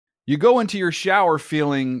You go into your shower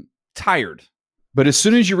feeling tired, but as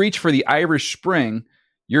soon as you reach for the Irish Spring,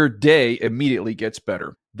 your day immediately gets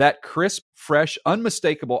better. That crisp, fresh,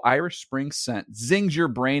 unmistakable Irish Spring scent zings your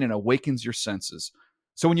brain and awakens your senses.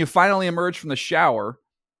 So when you finally emerge from the shower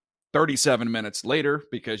 37 minutes later,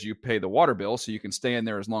 because you pay the water bill so you can stay in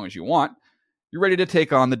there as long as you want, you're ready to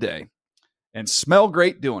take on the day and smell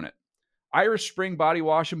great doing it. Irish Spring Body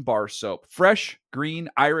Wash and Bar Soap. Fresh, green,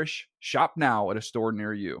 Irish. Shop now at a store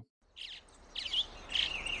near you.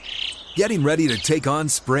 Getting ready to take on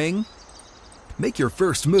spring? Make your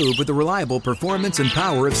first move with the reliable performance and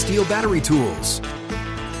power of Steel battery tools.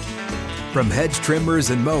 From hedge trimmers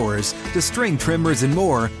and mowers to string trimmers and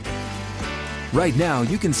more, right now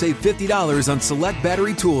you can save $50 on select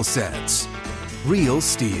battery tool sets. Real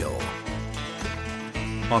Steel.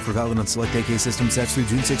 Offer valid on select AK system sets through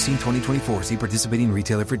June 16, 2024. See participating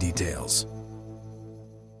retailer for details.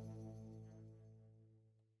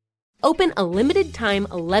 Open a limited-time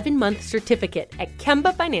 11-month certificate at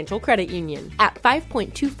Kemba Financial Credit Union. At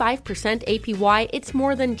 5.25% APY, it's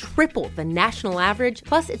more than triple the national average,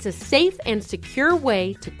 plus it's a safe and secure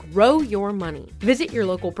way to grow your money. Visit your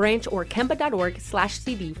local branch or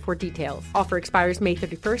kemba.org/cb for details. Offer expires May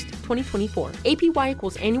 31st, 2024. APY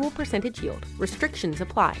equals annual percentage yield. Restrictions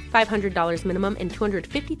apply. $500 minimum and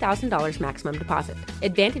 $250,000 maximum deposit.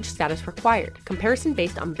 Advantage status required. Comparison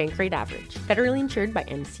based on bank rate average. Federally insured by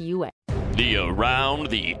NCUA. The Around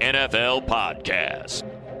the NFL podcast.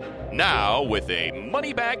 Now with a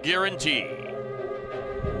money-back guarantee.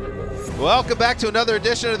 Welcome back to another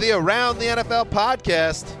edition of the Around the NFL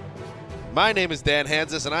podcast. My name is Dan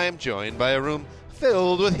Hansis, and I am joined by a room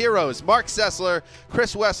filled with heroes. Mark Sessler,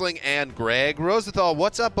 Chris Wessling, and Greg Rosenthal.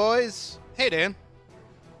 What's up, boys? Hey, Dan.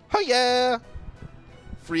 Oh, yeah.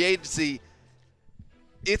 Free agency.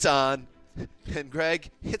 It's on. And Greg,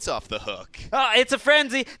 it's off the hook. Oh, it's a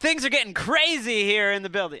frenzy. Things are getting crazy here in the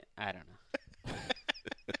building. I don't know.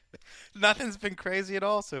 Nothing's been crazy at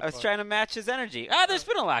all so far. I was trying to match his energy. There's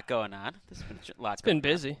been a lot going on. It's been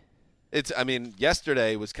busy.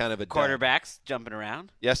 Yesterday was kind of a quarterbacks jumping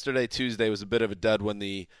around. Yesterday, Tuesday, was a bit of a dud when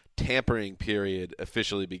the tampering period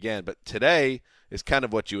officially began. But today is kind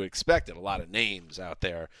of what you expected. A lot of names out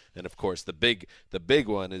there. And, of course, the big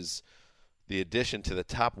one is the addition to the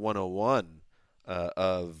top 101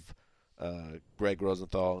 of Greg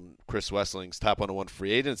Rosenthal and Chris Wessling's top 101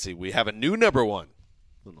 free agency. We have a new number one.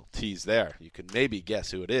 Little tease there. You can maybe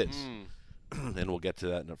guess who it is. And we'll get to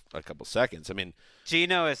that in a couple seconds. I mean,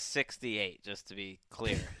 Geno is 68, just to be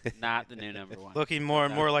clear. Not the new number one. Looking more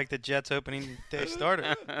and more like the Jets opening day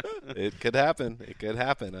starter. It could happen. It could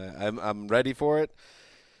happen. I'm ready for it,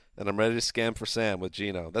 and I'm ready to scam for Sam with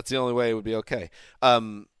Geno. That's the only way it would be okay.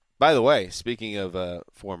 By the way, speaking of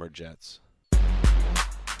former Jets.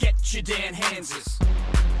 Get your Dan Hanses.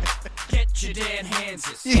 Get your Dan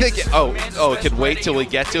Hanses. You think it could wait till we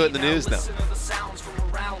get to it in the news now.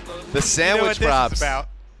 The sandwich props.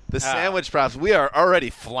 The sandwich props. We are already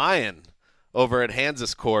flying over at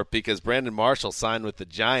Hanses Corp because Brandon Marshall signed with the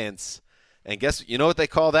Giants. And you know what they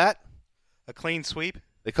call that? A clean sweep?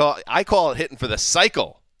 I call it hitting for the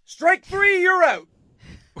cycle. Strike 3, you're out.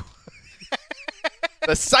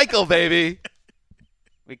 The cycle, baby.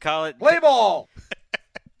 We call it play ball.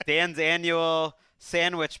 Dan's annual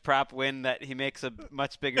sandwich prop win that he makes a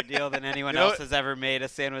much bigger deal than anyone else has ever made a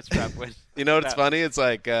sandwich prop win. You know what's funny? It's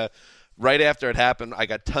like right after it happened, I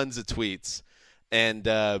got tons of tweets. And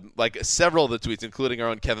several of the tweets, including our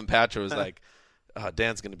own Kevin Patra, was like,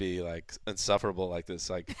 Dan's going to be like insufferable like this.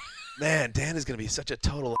 Like, man, Dan is going to be such a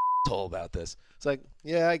total asshole about this. It's like,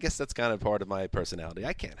 yeah, I guess that's kind of part of my personality.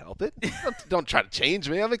 I can't help it. Don't try to change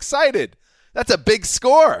me. I'm excited. That's a big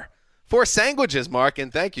score. 4 sandwiches, Mark,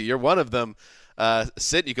 and thank you. You're one of them.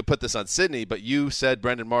 Sydney, you could put this on Sydney, but you said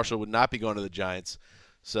Brendan Marshall would not be going to the Giants.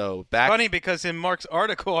 So back. Funny because in Mark's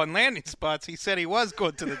article on landing spots, he said he was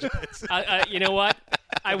going to the Giants. You know what?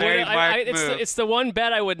 It's the one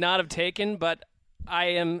bet I would not have taken, but I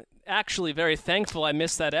am actually very thankful I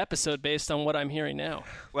missed that episode based on what I'm hearing now.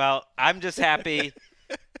 Well, I'm just happy.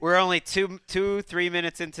 We're only 3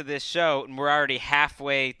 minutes into this show, and we're already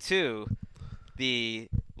halfway to the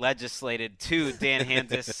legislated 2 Dan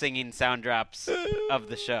Hansis singing sound drops of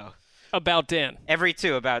the show. About Dan. Every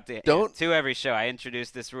 2 about Dan. 2 every show. I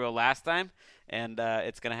introduced this rule last time, and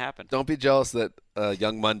it's going to happen. Don't be jealous that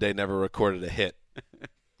Young Monday never recorded a hit.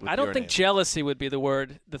 I don't think jealousy would be the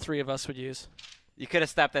word the 3 of us would use. You could have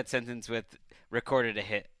stopped that sentence with recorded a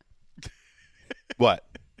hit. What?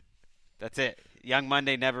 That's it. Young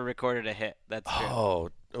Monday never recorded a hit. That's true.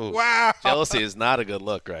 Oh, wow. Jealousy is not a good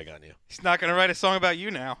look, Greg, on you. He's not going to write a song about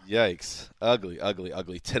you now. Yikes. Ugly, ugly,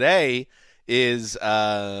 ugly. Today is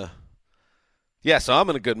Yeah, so I'm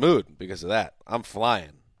in a good mood because of that. I'm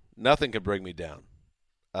flying. Nothing can bring me down.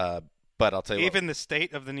 But I'll tell you Even the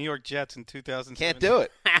state of the New York Jets in 2007. Can't do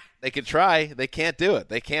it. They can try. They can't do it.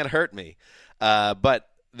 They can't hurt me. But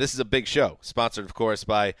this is a big show, sponsored, of course,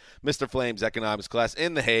 by Mr. Flame's economics class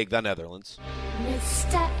in The Hague, the Netherlands.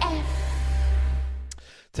 Mr. F.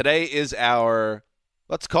 Today is our,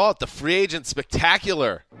 let's call it the Free Agent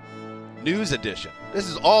Spectacular News Edition. This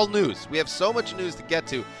is all news. We have so much news to get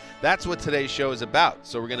to. That's what today's show is about.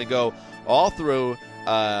 So we're going to go all through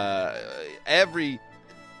every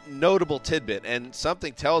notable tidbit. And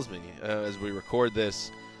something tells me, as we record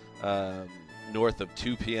this north of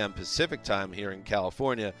 2 p.m. Pacific time here in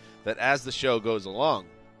California, that as the show goes along,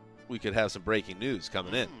 we could have some breaking news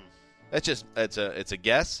coming in. It's a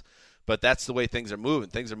guess, but that's the way things are moving.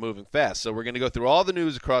 Things are moving fast. So we're going to go through all the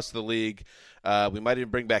news across the league. We might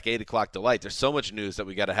even bring back 8 o'clock delight. There's so much news that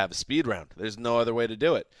we got to have a speed round. There's no other way to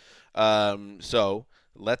do it. So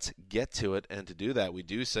let's get to it. And to do that, we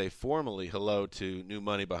do say formally hello to New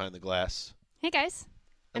Money Behind the Glass. Hey guys,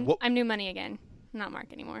 I'm New Money again. I'm not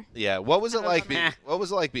Mark anymore. Yeah, what was it like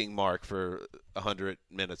being Mark for 100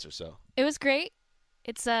 minutes or so? It was great.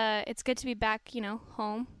 It's good to be back,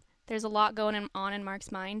 home. There's a lot going on in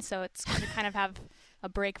Mark's mind, so it's good to kind of have a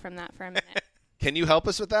break from that for a minute. Can you help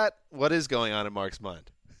us with that? What is going on in Mark's mind?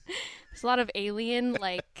 There's a lot of alien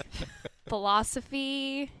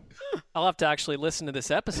philosophy. I'll have to actually listen to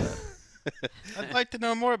this episode. I'd like to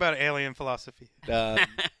know more about alien philosophy. All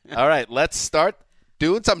right, let's start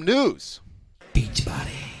doing some news. Beachbody.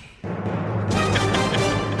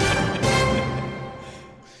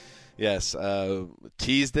 Yes,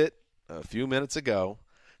 teased it a few minutes ago.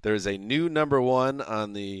 There is a new number one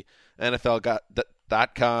on the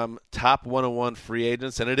NFL.com top 101 free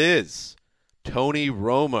agents, and it is Tony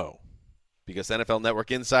Romo. Because NFL Network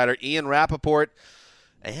insider Ian Rappaport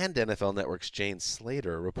and NFL Network's Jane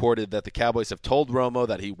Slater reported that the Cowboys have told Romo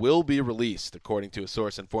that he will be released, according to a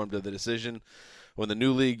source informed of the decision. When the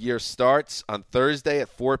new league year starts on Thursday at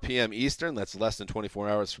 4 p.m. Eastern, that's less than 24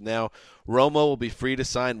 hours from now, Romo will be free to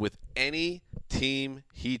sign with any team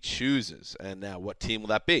he chooses. And now, what team will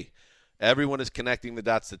that be? Everyone is connecting the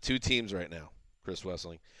dots to 2 teams right now, Chris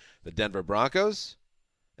Wessling. The Denver Broncos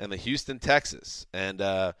and the Houston Texans. And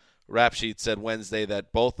Rap Sheet said Wednesday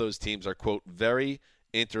that both those teams are, quote, very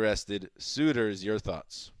interested suitors. Your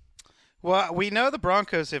thoughts? Well, we know the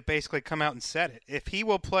Broncos have basically come out and said it. If he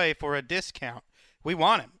will play for a discount, we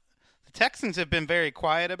want him. The Texans have been very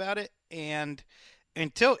quiet about it, and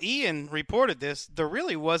until Ian reported this, there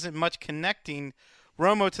really wasn't much connecting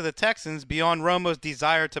Romo to the Texans beyond Romo's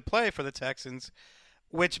desire to play for the Texans,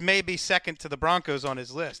 which may be second to the Broncos on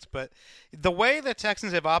his list. But the way the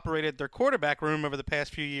Texans have operated their quarterback room over the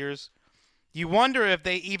past few years, you wonder if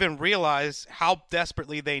they even realize how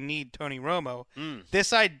desperately they need Tony Romo.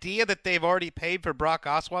 This idea that they've already paid for Brock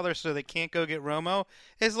Osweiler so they can't go get Romo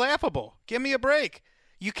is laughable. Give me a break.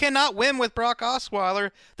 You cannot win with Brock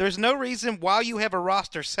Osweiler. There's no reason while you have a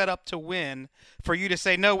roster set up to win for you to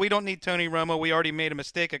say, no, we don't need Tony Romo. We already made a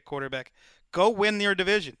mistake at quarterback. Go win your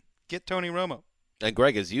division. Get Tony Romo. And,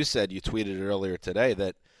 Greg, as you said, you tweeted earlier today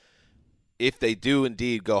that if they do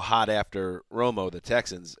indeed go hot after Romo, the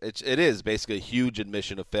Texans, it is basically a huge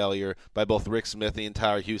admission of failure by both Rick Smith, the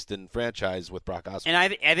entire Houston franchise, with Brock Osweiler. And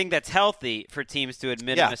I think that's healthy for teams to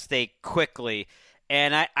admit a mistake quickly.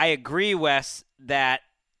 And I agree, Wes, that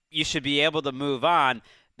you should be able to move on.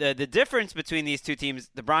 The difference between these two teams,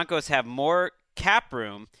 the Broncos have more cap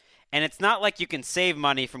room, and it's not like you can save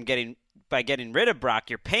money by getting rid of Brock.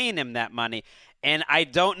 You're paying him that money. And I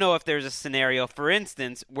don't know if there's a scenario, for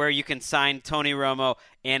instance, where you can sign Tony Romo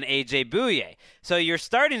and A.J. Bouye. So you're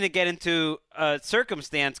starting to get into a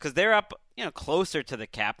circumstance because they're up, closer to the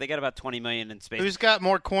cap. They got about $20 million in space. Who's got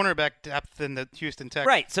more cornerback depth than the Houston Texans?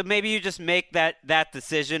 Right. So maybe you just make that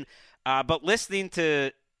decision. But listening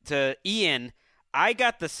to Ian, I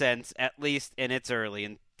got the sense, at least, and it's early,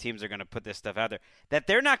 and teams are going to put this stuff out there, that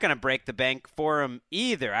they're not going to break the bank for him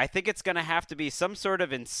either. I think it's going to have to be some sort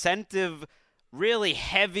of incentive, really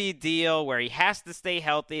heavy deal where he has to stay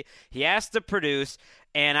healthy, he has to produce,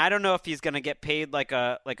 and I don't know if he's going to get paid like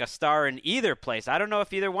a star in either place. I don't know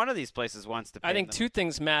if either one of these places wants to pay I think them. 2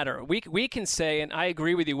 things matter. We can say, and I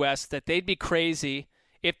agree with you, Wes, that they'd be crazy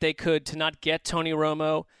if they could to not get Tony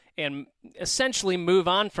Romo and essentially move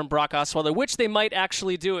on from Brock Osweiler, which they might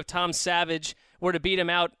actually do if Tom Savage were to beat him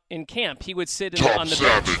out in camp. He would sit on the bench.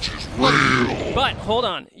 Tom Savage is real. But hold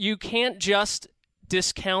on. You can't just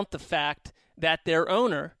discount the fact that their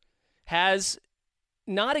owner has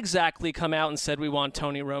not exactly come out and said we want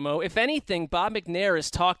Tony Romo. If anything, Bob McNair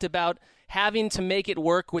has talked about having to make it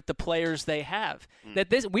work with the players they have.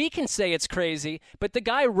 We can say it's crazy, but the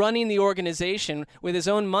guy running the organization with his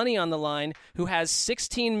own money on the line, who has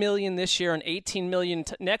 $16 million this year and $18 million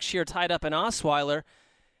next year tied up in Osweiler,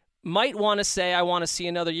 might want to say, I want to see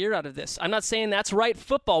another year out of this. I'm not saying that's right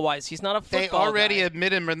football-wise. He's not a football They already guy.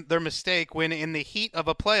 admitted their mistake when, in the heat of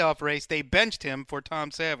a playoff race, they benched him for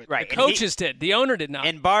Tom Savage. Right. The coaches did. The owner did not.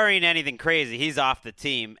 And barring anything crazy, he's off the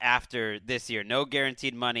team after this year. No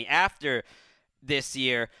guaranteed money after this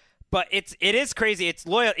year. But it is crazy. It's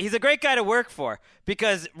loyal. He's a great guy to work for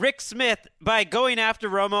because Rick Smith, by going after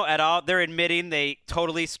Romo at all, they're admitting they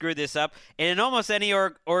totally screwed this up. And in almost any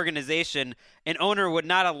organization, an owner would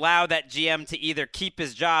not allow that GM to either keep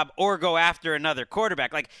his job or go after another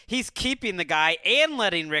quarterback. Like, he's keeping the guy and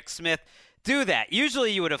letting Rick Smith do that.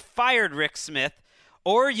 Usually you would have fired Rick Smith,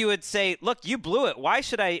 or you would say, look, you blew it. Why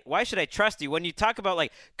should I trust you? When you talk about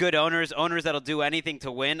like good owners that'll do anything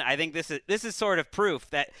to win, I think this is sort of proof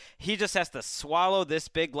that he just has to swallow this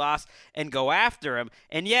big loss and go after him.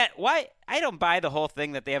 And yet, why I don't buy the whole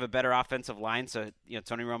thing that they have a better offensive line, so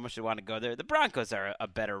Tony Romo should want to go there. The Broncos are a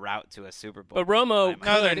better route to a Super Bowl. But Romo,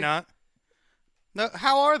 No, they're not. No,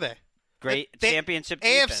 how are they? Great The championship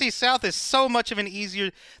AFC defense. South is so much of an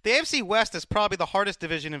easier. The AFC West is probably the hardest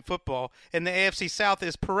division in football, and the AFC South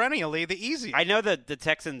is perennially the easiest. I know that the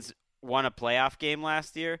Texans won a playoff game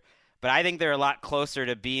last year, but I think they're a lot closer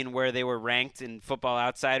to being where they were ranked in Football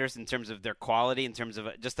Outsiders in terms of their quality, in terms of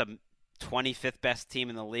just a 25th best team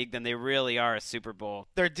in the league, than they really are a Super Bowl.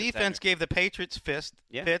 Their defense contender. gave the Patriots fits.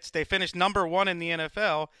 Yeah. They finished number 1 in the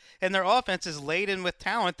NFL, and their offense is laden with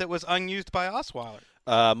talent that was unused by Osweiler.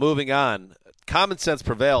 Moving on, common sense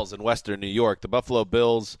prevails in Western New York. The Buffalo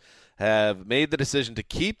Bills have made the decision to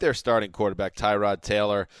keep their starting quarterback, Tyrod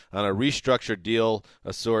Taylor, on a restructured deal,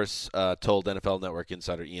 a source told NFL Network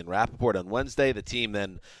insider Ian Rappaport on Wednesday. The team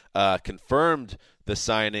then confirmed the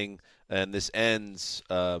signing, and this ends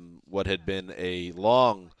what had been a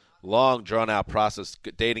long, drawn-out process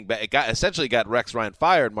dating back. It essentially got Rex Ryan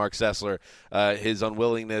fired, Mark Sessler, his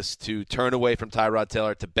unwillingness to turn away from Tyrod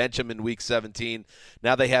Taylor, to bench him in Week 17.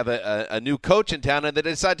 Now they have a new coach in town, and they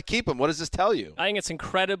decide to keep him. What does this tell you? I think it's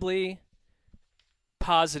incredibly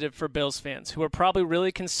positive for Bills fans who are probably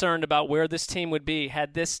really concerned about where this team would be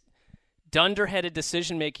had this dunderheaded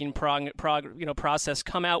decision-making process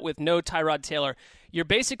come out with no Tyrod Taylor. You're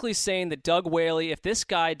basically saying that Doug Whaley, if this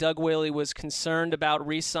guy, Doug Whaley, was concerned about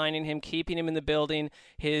re-signing him, keeping him in the building,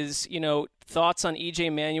 his thoughts on E.J.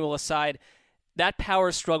 Manuel aside, that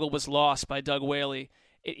power struggle was lost by Doug Whaley.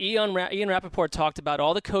 Ian Rappaport talked about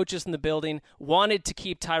all the coaches in the building wanted to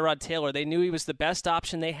keep Tyrod Taylor. They knew he was the best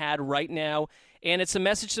option they had right now. And it's a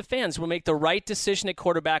message to fans. We'll make the right decision at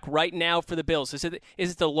quarterback right now for the Bills. Is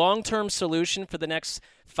it the long-term solution for the next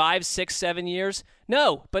 5, 6, 7 years?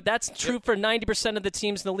 No, but that's true for 90% of the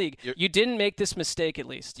teams in the league. You didn't make this mistake, at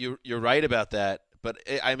least. You're right about that. But,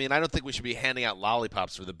 I mean, I don't think we should be handing out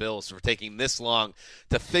lollipops for the Bills for taking this long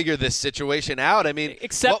to figure this situation out. I mean,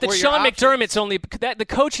 except that Sean McDermott's the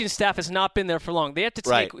coaching staff has not been there for long. They have to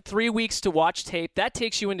take 3 weeks to watch tape. That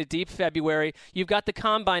takes you into deep February. You've got the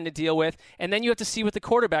combine to deal with, and then you have to see what the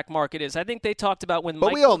quarterback market is. I think they talked about when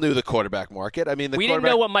we all knew the quarterback market. I mean, we didn't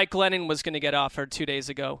know what Mike Glennon was going to get offered 2 days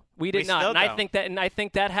ago. We did not. And I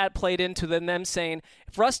think that had played into them saying,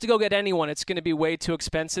 for us to go get anyone, it's going to be way too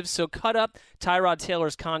expensive. So cut up Tyrod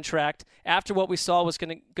Taylor's contract after what we saw was going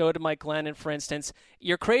to go to Mike Glennon, for instance.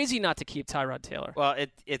 You're crazy not to keep Tyrod Taylor. Well,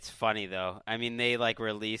 it's funny, though. I mean, they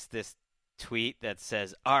released this tweet that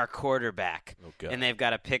says our quarterback, and they've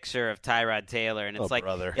got a picture of Tyrod Taylor, and it's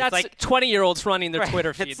brother. That's like 20-year-olds running their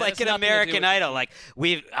Twitter feed. It's like an American Idol. Like,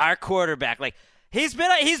 our quarterback. Like, he's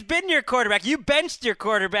been your quarterback. You benched your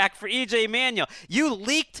quarterback for E.J. Manuel. You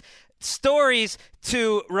leaked stories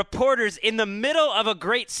to reporters in the middle of a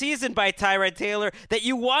great season by Tyrod Taylor that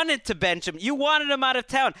you wanted to bench him. You wanted him out of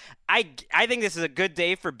town. I think this is a good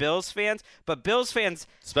day for Bills fans, but Bills fans,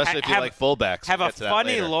 especially if you like fullbacks, have a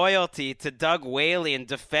funny loyalty to Doug Whaley and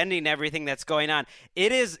defending everything that's going on.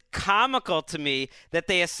 It is comical to me that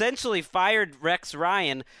they essentially fired Rex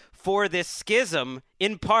Ryan for this schism,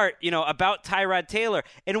 in part, about Tyrod Taylor.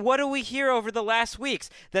 And what do we hear over the last weeks?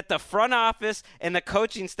 That the front office and the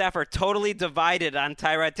coaching staff are totally divided on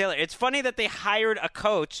Tyrod Taylor. It's funny that they hired a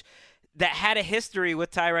coach that had a history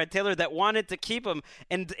with Tyrod Taylor that wanted to keep him,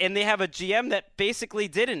 and they have a GM that basically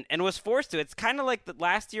didn't and was forced to. It's kind of like the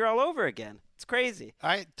last year all over again. It's crazy.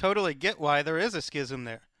 I totally get why there is a schism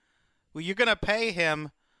there. Well, you're going to pay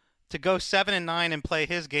him to go 7-9 and play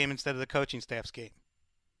his game instead of the coaching staff's game.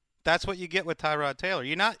 That's what you get with Tyrod Taylor.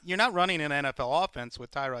 You're not running an NFL offense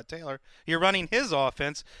with Tyrod Taylor. You're running his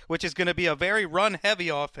offense, which is going to be a very run-heavy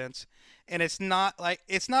offense. And it's not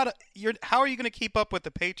how are you going to keep up with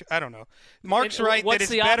the Patriots? I don't know. Mark's right that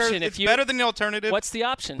it's better. It's better than the alternative. What's the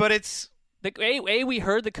option? But it's we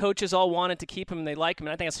heard the coaches all wanted to keep him and they like him,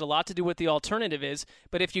 and I think it's a lot to do with the alternative is.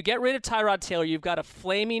 But if you get rid of Tyrod Taylor, you've got a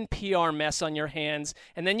flaming PR mess on your hands,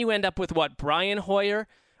 and then you end up with what, Brian Hoyer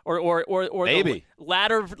or maybe the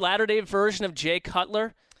latter day version of Jay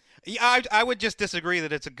Cutler. Yeah, I would just disagree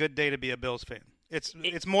that it's a good day to be a Bills fan.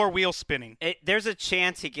 It's more wheel spinning. There's a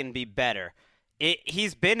chance he can be better.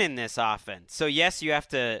 He's been in this offense, so yes, you have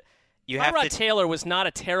to. Tyrod Taylor was not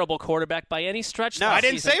a terrible quarterback by any stretch. No, I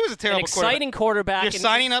didn't say he was a terrible exciting quarterback. You're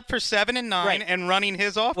signing up for 7 and 9 right. and running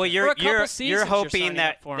his offense. Well, you're hoping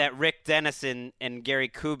that Rick Dennison and Gary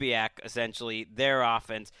Kubiak, essentially their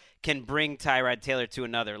offense, can bring Tyrod Taylor to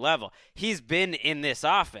another level. He's been in this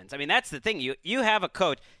offense. I mean, that's the thing. You have a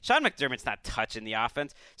coach. Sean McDermott's not touching the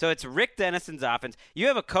offense, so it's Rick Dennison's offense. You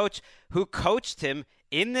have a coach who coached him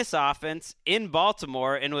in this offense in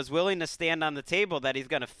Baltimore and was willing to stand on the table that he's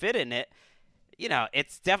going to fit in it. You know,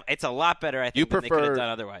 it's a lot better, I think, than they could have done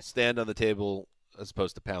otherwise. Stand on the table as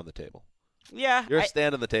opposed to pound the table. Yeah. You're a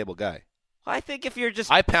stand on the table guy. Well, I think if you're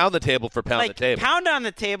just... I pound the table for pound the table. Pound on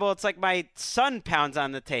the table, it's like my son pounds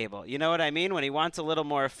on the table. You know what I mean? When he wants a little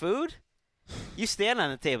more food, you stand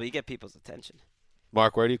on the table, you get people's attention.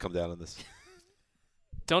 Mark, where do you come down on this?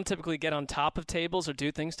 Don't typically get on top of tables or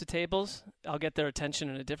do things to tables. I'll get their attention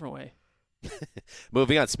in a different way.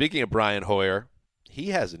 Moving on. Speaking of Brian Hoyer, he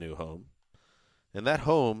has a new home, and that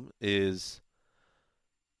home is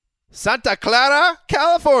Santa Clara,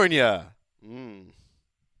 California.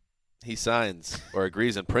 He signs or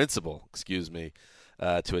agrees in principle,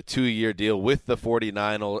 to a 2-year deal with the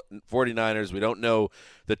 49ers. We don't know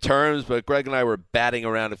the terms, but Greg and I were batting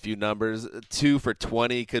around a few numbers. 2 for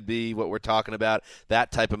 $20 could be what we're talking about.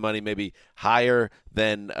 That type of money maybe higher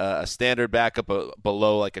than a standard backup,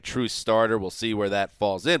 below like a true starter. We'll see where that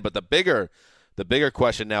falls in. But the bigger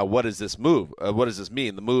question now, what does this move? What does this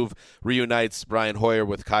mean? The move reunites Brian Hoyer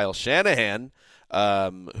with Kyle Shanahan,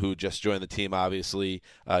 who just joined the team, obviously,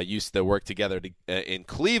 used to work together in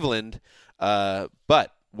Cleveland.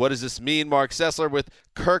 But what does this mean, Mark Sessler, with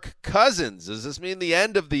Kirk Cousins? Does this mean the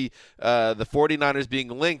end of the 49ers being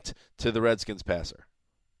linked to the Redskins passer?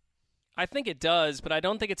 I think it does, but I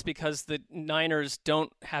don't think it's because the Niners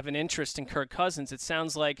don't have an interest in Kirk Cousins. It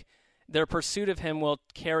sounds like their pursuit of him will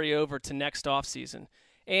carry over to next offseason.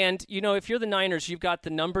 And, you know, if you're the Niners, you've got the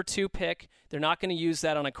number 2 pick. They're not going to use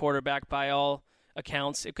that on a quarterback by all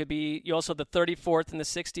accounts. It could be you also the 34th and the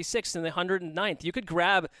 66th and the 109th. You could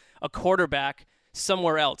grab a quarterback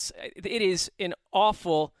somewhere else. It is an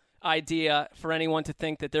awful idea for anyone to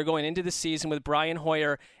think that they're going into the season with Brian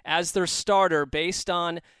Hoyer as their starter based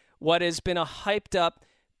on what has been a hyped-up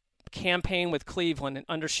campaign with Cleveland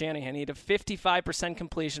under Shanahan. He had a 55%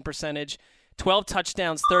 completion percentage, 12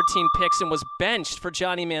 touchdowns, 13 picks, and was benched for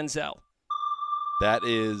Johnny Manziel. That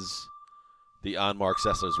is on Mark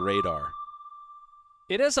Sessler's radar.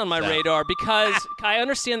 It is on my radar because I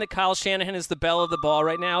understand that Kyle Shanahan is the belle of the ball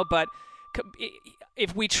right now, but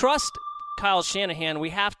if we trust Kyle Shanahan, we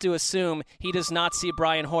have to assume he does not see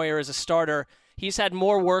Brian Hoyer as a starter. He's had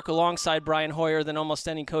more work alongside Brian Hoyer than almost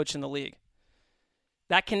any coach in the league.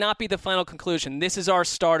 That cannot be the final conclusion. This is our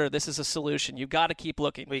starter. This is a solution. You've got to keep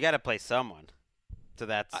looking. Well, you got to play someone.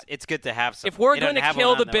 So it's good to have someone. If we're going to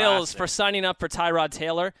kill the Bills for signing up for Tyrod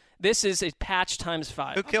Taylor, this is a patch times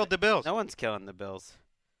 5. Who killed the Bills? No one's killing the Bills.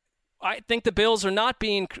 I think the Bills are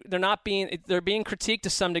being critiqued to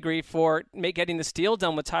some degree for getting this deal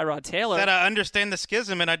done with Tyrod Taylor. I understand the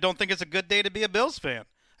schism, and I don't think it's a good day to be a Bills fan.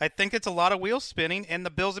 I think it's a lot of wheel spinning, and the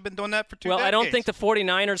Bills have been doing that for 2 decades. Well, I don't think the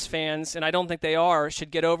 49ers fans, and I don't think they are, should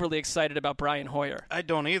get overly excited about Brian Hoyer. I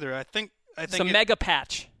don't either. I think it's a mega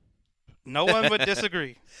patch. No one would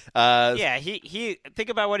disagree. Yeah, he think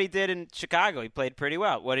about what he did in Chicago. He played pretty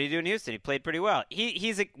well. What did he do in Houston? He played pretty well.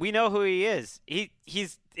 We know who he is. He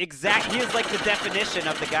is like the definition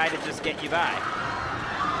of the guy to just get you by.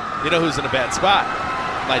 You know who's in a bad spot?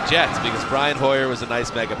 My Jets, because Brian Hoyer was a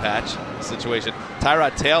nice mega patch situation.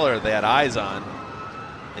 Tyrod Taylor, they had eyes on.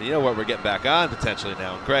 And you know what we're getting back on potentially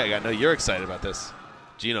now? And Greg, I know you're excited about this.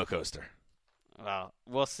 Geno Coaster. Well,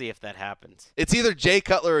 we'll see if that happens. It's either Jay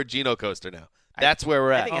Cutler or Geno Coaster now. That's where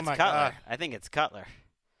we're at. I think it's Cutler. God. I think it's Cutler.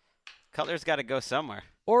 Cutler's got to go somewhere.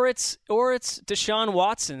 Or it's Deshaun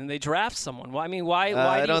Watson and they draft someone. Well, I mean, why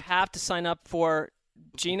do you have to sign up for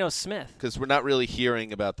Geno Smith? Because we're not really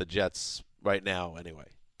hearing about the Jets right now anyway,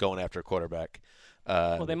 going after a quarterback.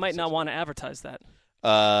 Well, they might not want to advertise that.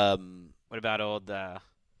 What about old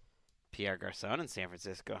Pierre Garçon in San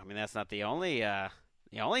Francisco? I mean, that's not the only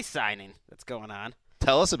signing that's going on.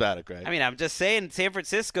 Tell us about it, Greg. I mean, I'm just saying San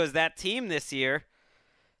Francisco's that team this year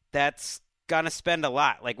that's going to spend a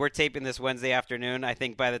lot. Like, we're taping this Wednesday afternoon. I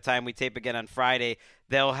think by the time we tape again on Friday,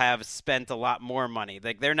 they'll have spent a lot more money.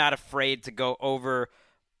 Like, they're not afraid to go over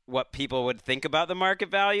what people would think about the market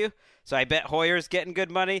value. So I bet Hoyer's getting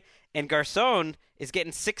good money, and Garcon is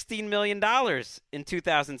getting $16 million in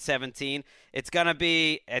 2017. It's going to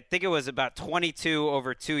be, I think it was about 22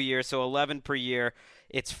 over 2 years, so 11 per year.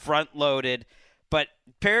 It's front-loaded. But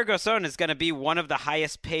Pierre Garcon is going to be one of the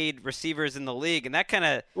highest paid receivers in the league, and that kind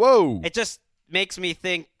of it just makes me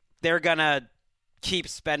think they're going to keep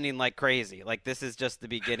spending like crazy. Like, this is just the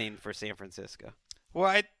beginning for San Francisco.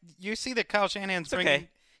 Well, you see that Kyle Shanahan's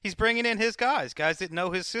he's bringing in his guys that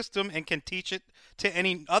know his system and can teach it to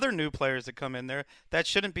any other new players that come in there. That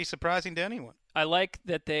shouldn't be surprising to anyone. I like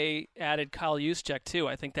that they added Kyle Juszczyk too.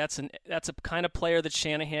 I think that's a kind of player that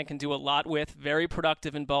Shanahan can do a lot with. Very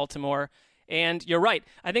productive in Baltimore. And you're right.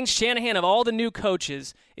 I think Shanahan, of all the new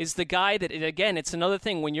coaches, is the guy that, again, it's another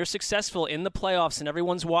thing. When you're successful in the playoffs and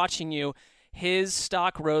everyone's watching you, his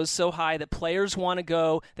stock rose so high that players want to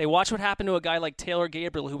go. They watch what happened to a guy like Taylor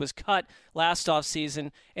Gabriel, who was cut last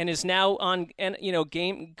offseason and is now on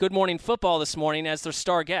Good Morning Football this morning as their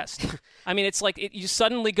star guest. I mean, it's like you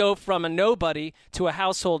suddenly go from a nobody to a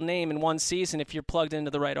household name in one season if you're plugged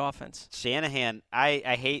into the right offense. Shanahan,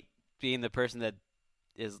 I hate being the person that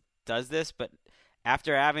does this, but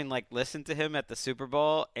after having listened to him at the Super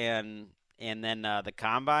Bowl and then the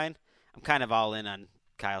Combine, I'm kind of all in on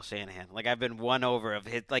Kyle Shanahan. I've been won over of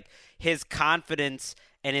his confidence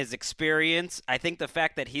and his experience. I think the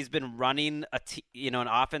fact that he's been running an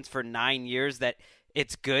offense for 9 years, that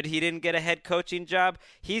it's good he didn't get a head coaching job.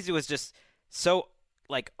 He was just so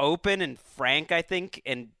open and frank, I think,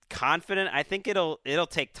 and confident. I think it'll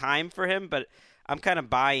take time for him, but I'm kind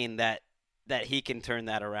of buying that he can turn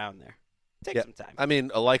that around there. Take some time. I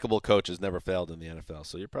mean, a likable coach has never failed in the NFL,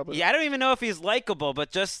 so you're probably... Yeah, I don't even know if he's likable,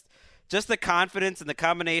 but just the confidence and the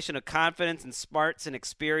combination of confidence and smarts and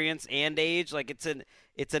experience and age,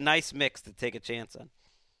 it's a nice mix to take a chance on.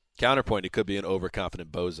 Counterpoint, he could be an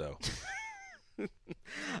overconfident bozo.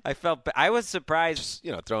 I was surprised.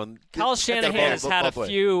 Just, throwing... Kyle Shanahan has had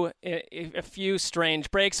a few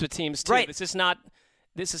strange breaks with teams, too. Right.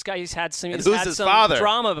 This is guy he's had some father?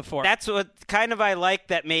 Drama before. That's what kind of I like,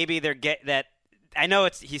 that maybe that. I know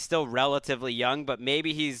he's still relatively young, but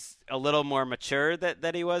maybe he's a little more mature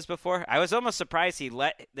that he was before. I was almost surprised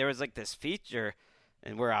there was this feature,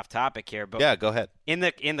 and we're off topic here, but yeah, go ahead. In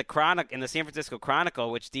the San Francisco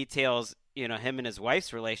Chronicle, which details him and his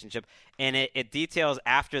wife's relationship, and it details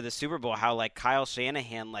after the Super Bowl how Kyle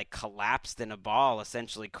Shanahan collapsed in a ball,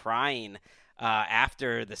 essentially crying.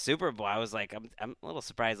 After the Super Bowl, I was I'm a little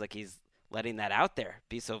surprised he's letting that out there,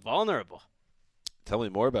 be so vulnerable. Tell me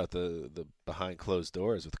more about the behind closed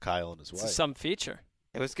doors with Kyle and his wife. It's some feature.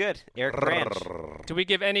 It was good. Eric Branch. Do we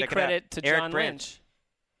give any credit to John Lynch?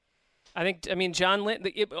 John Lynch.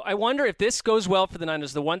 I wonder if this goes well for the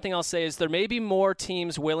Niners. The one thing I'll say is there may be more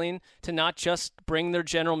teams willing to not just bring their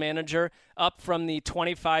general manager up from the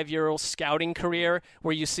 25-year-old scouting career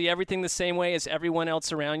where you see everything the same way as everyone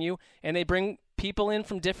else around you, and they bring people in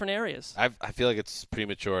from different areas. I feel like it's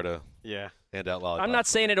premature to hand out lollipops. I'm not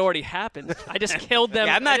saying it already happened. I just killed them.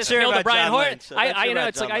 I'm not sure about Brian John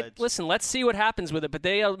Lynch. Listen, let's see what happens with it, but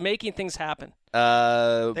they are making things happen.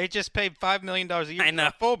 They just paid $5 million a year for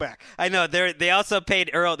a fullback. I know. They also paid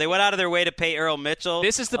Earl. They went out of their way to pay Earl Mitchell.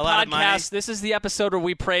 This is the podcast. This is the episode where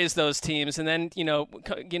we praise those teams, and then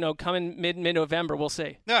come in mid-November, we'll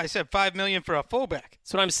see. No, I said $5 million for a fullback.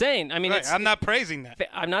 That's what I'm saying. I mean, I'm not praising that.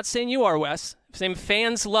 I'm not saying you are, Wes. Same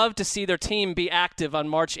fans love to see their team be active on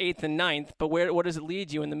March 8th and 9th, but what does it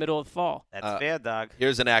lead you in the middle of the fall? That's fair, dog.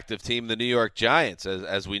 Here's an active team, the New York Giants,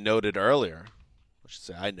 as we noted earlier. I should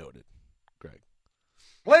say I noted, Greg.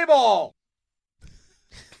 Play ball!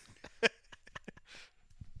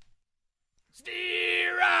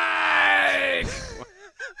 Strike!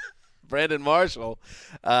 Brandon Marshall,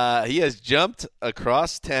 he has jumped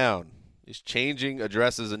across town. He's changing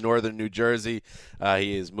addresses in northern New Jersey.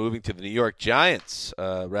 He is moving to the New York Giants.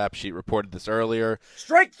 Rap Sheet reported this earlier.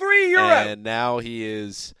 Strike three, you're out. And now he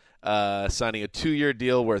is signing a 2-year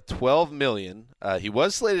deal worth $12 million. He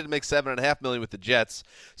was slated to make $7.5 million with the Jets,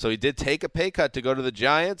 so he did take a pay cut to go to the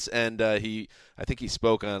Giants. And I think he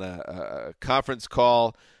spoke on a conference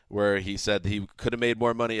call where he said that he could have made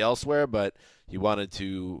more money elsewhere, but he wanted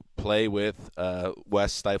to play with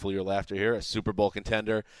Wes, stifle your laughter here, a Super Bowl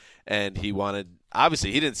contender. And he wanted,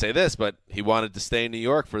 obviously he didn't say this, but he wanted to stay in New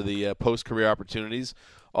York for the post-career opportunities,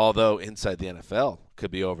 although inside the NFL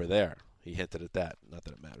could be over there. He hinted at that. Not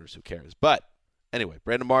that it matters. Who cares? But anyway,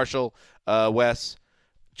 Brandon Marshall, Wes,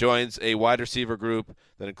 joins a wide receiver group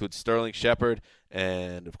that includes Sterling Shepard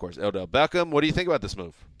and, of course, Odell Beckham. What do you think about this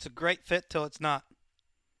move? It's a great fit till it's not.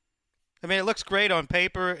 I mean, it looks great on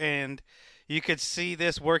paper, and you could see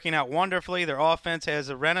this working out wonderfully. Their offense has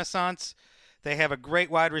a renaissance. They have a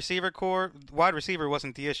great wide receiver core. Wide receiver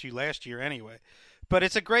wasn't the issue last year anyway. But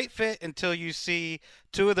it's a great fit until you see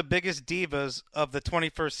two of the biggest divas of the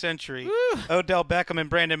 21st century, Odell Beckham and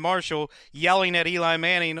Brandon Marshall, yelling at Eli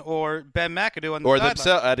Manning or Ben McAdoo on the sideline. Or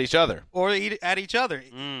themselves at each other. Or at each other.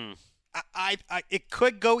 It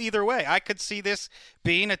could go either way. I could see this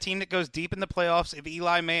being a team that goes deep in the playoffs if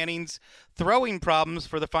Eli Manning's throwing problems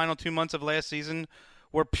for the final 2 months of last season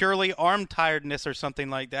were purely arm tiredness or something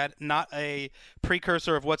like that, not a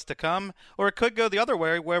precursor of what's to come. Or it could go the other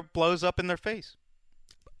way where it blows up in their face.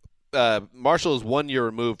 Marshall is 1 year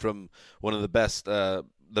removed from one of the best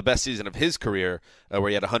season of his career, where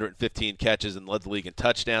he had 115 catches and led the league in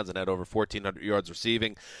touchdowns and had over 1,400 yards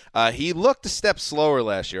receiving. He looked a step slower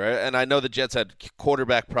last year, and I know the Jets had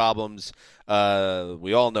quarterback problems.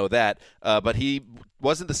 We all know that. But he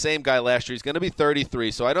wasn't the same guy last year. He's going to be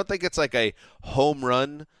 33, so I don't think it's like a home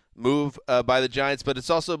run move by the Giants, but it's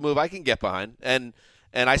also a move I can get behind.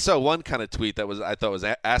 And I saw one kind of tweet that I thought was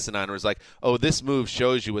asinine. It was like, oh, this move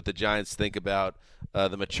shows you what the Giants think about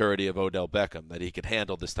the maturity of Odell Beckham, that he could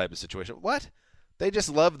handle this type of situation. What? They just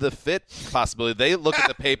love the fit possibility. They look at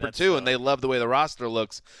the paper, too, and they love the way the roster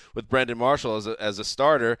looks with Brandon Marshall as a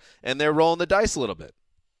starter, and they're rolling the dice a little bit.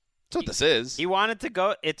 That's what this is. He wanted to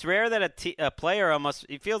go. It's rare that a player almost –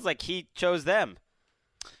 it feels like he chose them.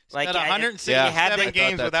 Like 167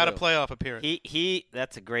 games without a playoff appearance.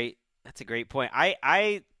 That's a great point.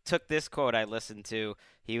 I took this quote I listened to.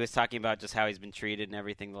 He was talking about just how he's been treated and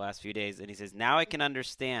everything the last few days, and he says, now I can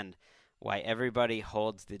understand why everybody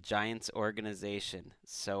holds the Giants organization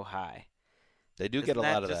so high. They do get a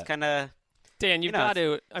lot of that. Just kind of, Dan, you've got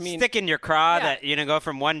to, I mean, stick in your craw that, go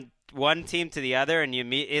from one team to the other, and you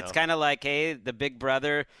meet. It's kind of like, hey, the big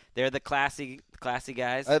brother, they're the classy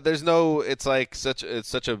guys. It's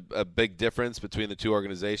such a big difference between the two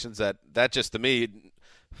organizations that just, to me,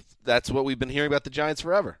 that's what we've been hearing about the Giants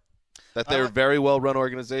forever. That they're a very well-run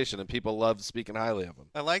organization, and people love speaking highly of them.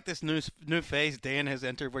 I like this new phase Dan has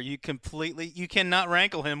entered where you cannot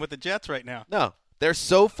rankle him with the Jets right now. No. They're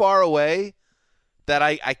so far away that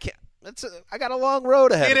I can't. I got a long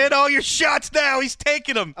road ahead. Get in all your shots now. He's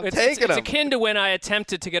taking them. It's akin to when I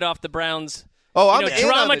attempted to get off the Browns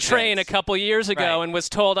drama train a couple years ago and was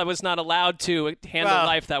told I was not allowed to handle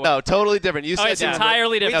life that way. No, totally different. You said it's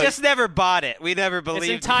entirely different. We just never bought it. We never believed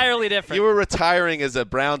it. It's entirely different. You were retiring as a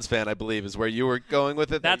Browns fan, I believe, is where you were going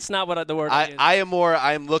with it. That's not what the word is. I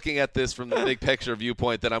am looking at this from the big picture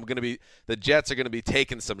viewpoint that the Jets are going to be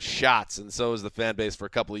taking some shots, and so is the fan base for a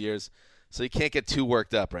couple of years. So you can't get too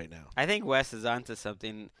worked up right now. I think Wes is onto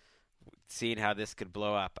something, seeing how this could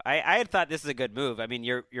blow up. I had thought this is a good move. I mean,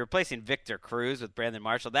 you're replacing Victor Cruz with Brandon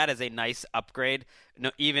Marshall. That is a nice upgrade,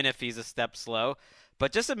 even if he's a step slow.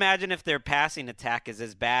 But just imagine if their passing attack is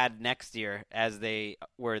as bad next year as they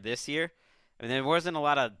were this year. I mean, there wasn't a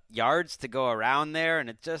lot of yards to go around there, and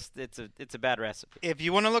it's a bad recipe. If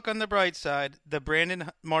you want to look on the bright side, the Brandon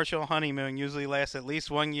Marshall honeymoon usually lasts at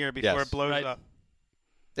least 1 year before it blows up.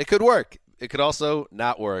 It could work. It could also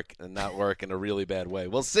not work, and not work in a really bad way.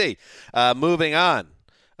 We'll see. Moving on.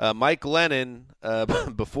 Mike Glennon,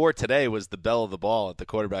 before today, was the belle of the ball at the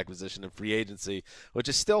quarterback position in free agency, which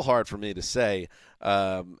is still hard for me to say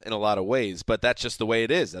in a lot of ways, but that's just the way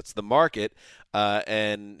it is. That's the market.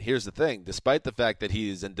 And here's the thing. Despite the fact that he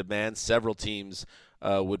is in demand, several teams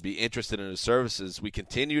would be interested in his services. We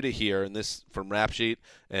continue to hear, and this from Rap Sheet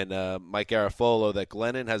and Mike Garafolo, that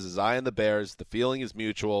Glennon has his eye on the Bears. The feeling is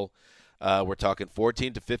mutual. We're talking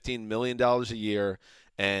 $14 to $15 million a year.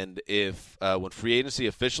 And if when free agency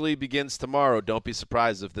officially begins tomorrow, don't be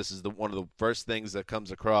surprised if this is one of the first things that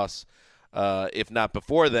comes across, if not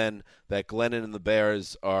before then, that Glennon and the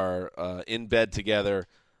Bears are in bed together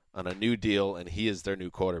on a new deal, and he is their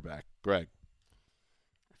new quarterback. Greg.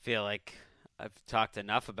 I feel like I've talked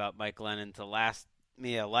enough about Mike Glennon to last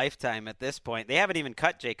me a lifetime at this point. They haven't even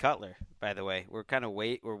cut Jay Cutler, by the way.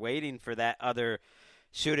 We're waiting for that other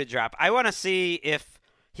shoe to drop. I want to see if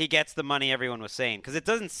he gets the money everyone was saying, because it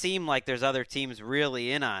doesn't seem like there's other teams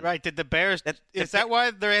really in on. Right? Did the Bears? Is that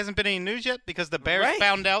why there hasn't been any news yet? Because the Bears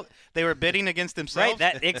found out they were bidding against themselves.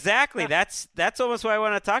 Right. Exactly. That's almost what I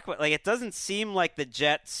want to talk about. Like, it doesn't seem like the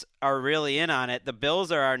Jets are really in on it. The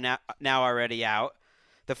Bills are now already out.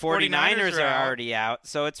 The 49ers are already out.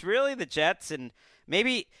 So it's really the Jets, and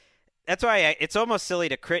maybe That's why it's almost silly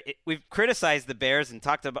to we've criticized the Bears and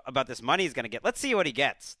talked about this money he's going to get. Let's see what he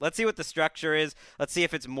gets. Let's see what the structure is. Let's see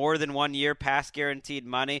if it's more than 1 year past guaranteed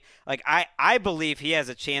money. Like I believe he has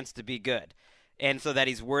a chance to be good, and so that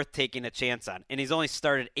he's worth taking a chance on. And he's only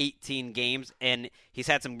started 18 games, and he's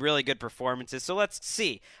had some really good performances. So let's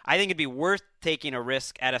see. I think it'd be worth taking a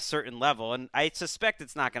risk at a certain level, and I suspect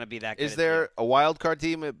it's not going to be that good. Is there a wild card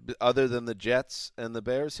team other than the Jets and the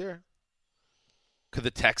Bears here? Could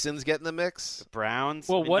the Texans get in the mix? The Browns?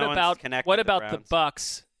 Well, what about the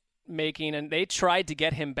Bucs making, and they tried to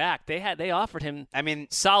get him back. They offered him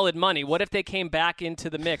solid money. What if they came back into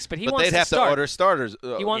the mix? But wants they'd have to order starters.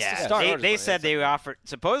 He wants to start. They said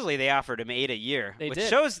supposedly they offered him $8 a year, which did.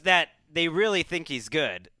 shows that they really think he's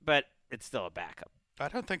good, but it's still a backup. I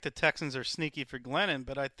don't think the Texans are sneaky for Glennon,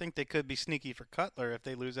 but I think they could be sneaky for Cutler if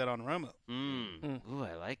they lose out on Romo. Ooh,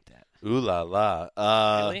 I like that. Ooh la la.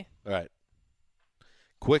 Really? All right.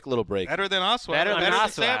 Quick little break. Better than Osweiler. Better than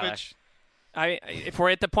Osweiler. Savage. If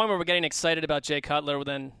we're at the point where we're getting excited about Jay Cutler,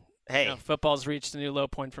 then football's reached a new low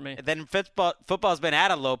point for me. Then football's been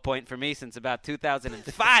at a low point for me since about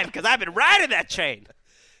 2005 because I've been riding that train.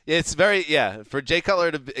 It's for Jay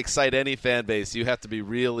Cutler to excite any fan base, you have to be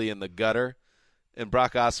really in the gutter, and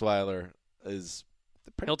Brock Osweiler is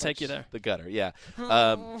he'll take you there. The gutter, yeah.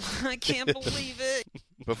 I can't believe it.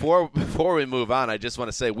 Before we move on, I just want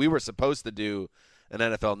to say we were supposed to do an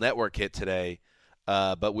NFL Network hit today,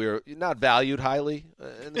 but we were not valued highly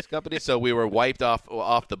in this company, so we were wiped off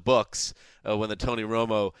the books when the Tony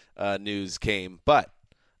Romo news came. But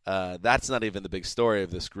that's not even the big story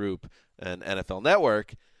of this group and NFL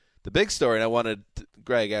Network. The big story, and I wanted to,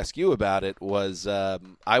 Greg, ask you about it, was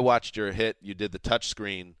I watched your hit. You did the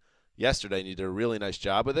touchscreen yesterday, and you did a really nice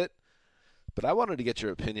job with it. But I wanted to get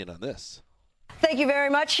your opinion on this. Thank you very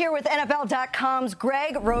much. Here with NFL.com's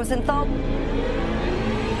Greg Rosenthal.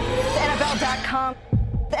 NFL.com.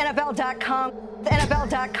 The NFL.com. The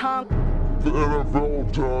NFL.com. The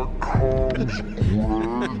NFL.com's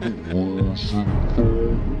Greg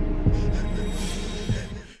Rosenthal.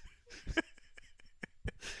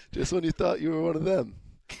 Just when you thought you were one of them.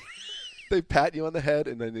 They pat you on the head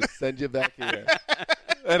and then they send you back here.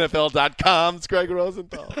 NFL.com's Greg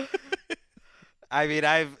Rosenthal. I mean,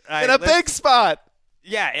 in a big spot.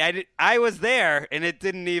 Yeah, I was there, and it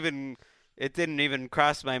didn't even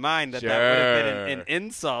cross my mind that that would have been an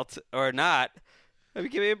insult or not. Maybe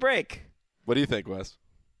give me a break. What do you think, Wes?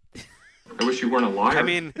 I wish you weren't a liar. I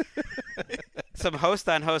mean, some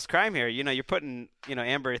host-on-host crime here. You know, you're putting,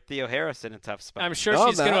 Amber Theo Harris in a tough spot. I'm sure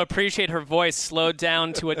she's going to appreciate her voice slowed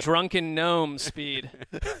down to a drunken gnome speed.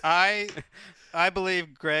 I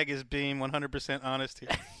believe Greg is being 100% honest here.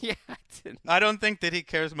 Yeah, I don't think that he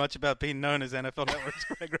cares much about being known as NFL Network's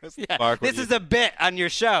Greg Rosenthal. Yeah. Mark, this is a bit on your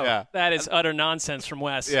show. Yeah. That is utter nonsense from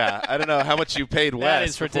Wes. Yeah, I don't know how much you paid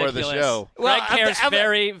Wes before the show. Greg cares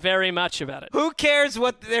very, very much about it. Who cares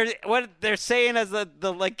what they're saying as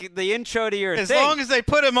the intro to your thing? As thing? long as they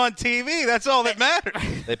put him on TV, that's all that matters.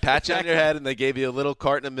 They pat you on your head and they gave you a little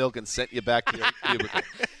carton of milk and sent you back to your cubicle.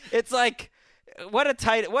 It's like. What do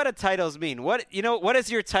titles mean? What is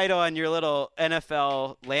your title on your little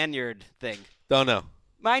NFL lanyard thing? Don't know.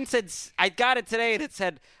 Mine said I got it today, and it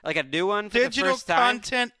said like a new one for Digital the first time.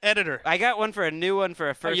 Content editor. I got one for a new one for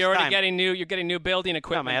a first you're time. You're getting new building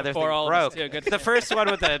equipment. No, my other before thing all broke. Of us, Good. The first one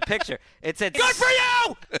with the picture. It said "Good for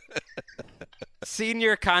you."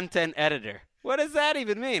 Senior content editor. What does that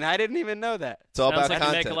even mean? I didn't even know that. It's all Sounds about like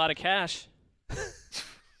content. You make a lot of cash. Does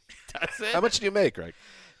it? How much do you make, Greg?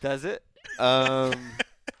 Does it?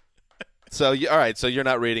 So all right. So you're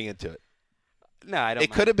not reading into it. No, I don't. It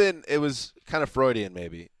could have been. It was kind of Freudian,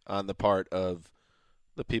 maybe, on the part of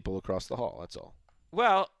the people across the hall. That's all.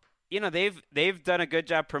 Well, they've done a good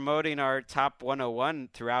job promoting our top 101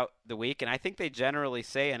 throughout the week, and I think they generally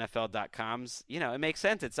say NFL.com's. It makes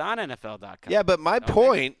sense. It's on NFL.com. Yeah, but my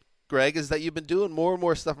point, Greg, is that you've been doing more and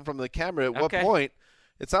more stuff from the camera. At what point?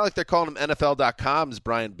 It's not like they're calling him NFL.com's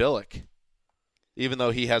Brian Billick. Even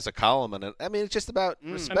though he has a column in it. I mean, it's just about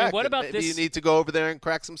respect. I mean, what about maybe this? You need to go over there and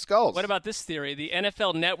crack some skulls. What about this theory? The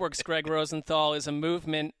NFL Network's Greg Rosenthal is a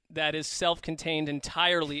movement that is self-contained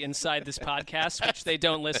entirely inside this podcast, which they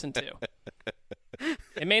don't listen to.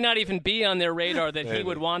 It may not even be on their radar that he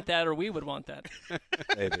would want that or we would want that.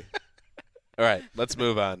 Maybe. All right, let's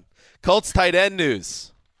move on. Colts tight end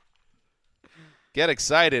news. Get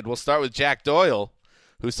excited. We'll start with Jack Doyle,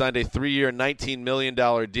 who signed a 3-year, $19 million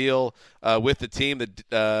deal with the team.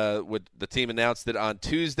 The team announced it on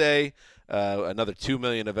Tuesday. Another $2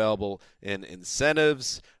 million available in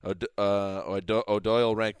incentives.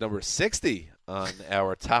 O'Doyle ranked number 60 on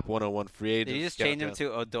our top 101 free agents. Did you just change him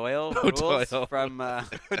to O'Doyle O'Doyle. rules from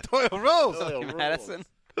O'Doyle rules. Madison?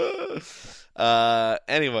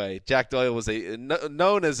 Anyway, Jack Doyle was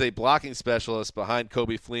known as a blocking specialist behind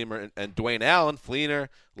Kobe Fleener and Dwayne Allen. Fleener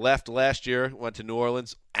left last year, went to New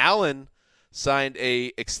Orleans. Allen signed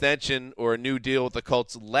a extension or a new deal with the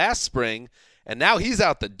Colts last spring, and now he's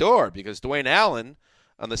out the door because Dwayne Allen,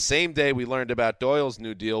 on the same day we learned about Doyle's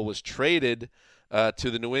new deal, was traded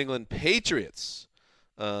to the New England Patriots,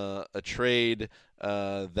 a trade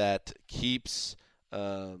that keeps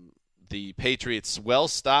the Patriots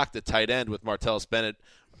well-stocked at tight end, with Martellus Bennett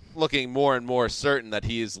looking more and more certain that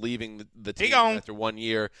he is leaving the team after 1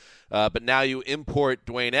 year. But now you import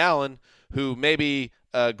Dwayne Allen, who maybe,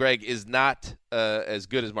 Greg, is not as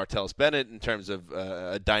good as Martellus Bennett in terms of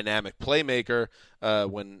a dynamic playmaker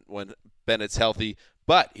when Bennett's healthy.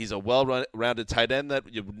 But he's a well-rounded tight end that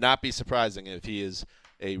would not be surprising if he is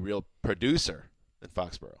a real producer in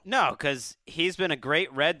Foxborough. No, because he's been a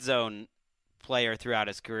great red zone player throughout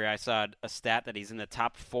his career. I saw a stat that he's in the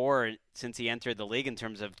top 4 since he entered the league in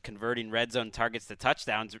terms of converting red zone targets to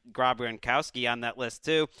touchdowns. Rob Gronkowski on that list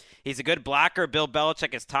too. He's a good blocker. Bill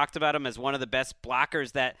Belichick has talked about him as one of the best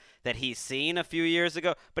blockers that he's seen a few years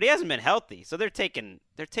ago, but he hasn't been healthy, so they're taking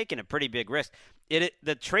a pretty big risk.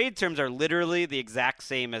 The trade terms are literally the exact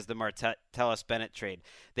same as the Martellus Bennett trade.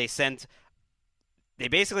 They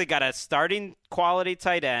basically got a starting quality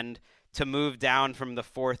tight end to move down from the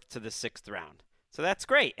 4th to the 6th round. So that's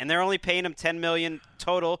great. And they're only paying him $10 million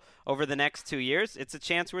total over the next 2 years. It's a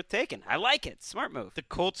chance worth taking. I like it. Smart move. The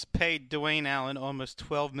Colts paid Dwayne Allen almost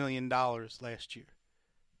 $12 million last year.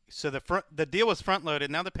 So the deal was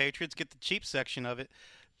front-loaded. Now the Patriots get the cheap section of it.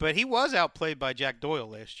 But he was outplayed by Jack Doyle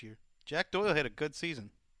last year. Jack Doyle had a good season.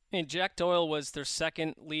 And Jack Doyle was their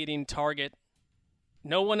second leading target.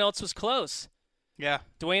 No one else was close. Yeah.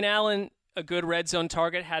 Dwayne Allen, a good red zone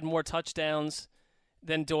target, had more touchdowns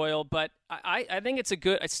than Doyle, but I think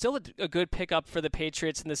it's still a good pickup for the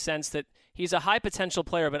Patriots in the sense that he's a high potential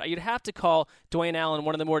player, but you'd have to call Dwayne Allen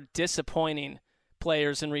one of the more disappointing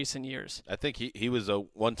players in recent years. I think he was a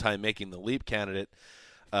one-time making the leap candidate.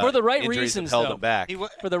 For the right Injuries reasons, held though. him back.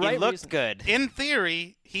 For the right he looked reasons. good. In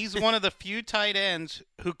theory, he's one of the few tight ends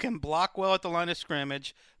who can block well at the line of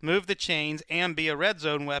scrimmage, move the chains, and be a red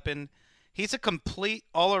zone weapon. He's a complete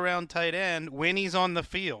all-around tight end when he's on the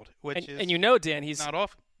field, and you know, Dan, he's not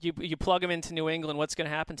often. You plug him into New England, what's going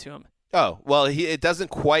to happen to him? Oh, well, it doesn't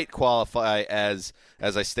quite qualify as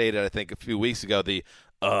I stated, I think, a few weeks ago, the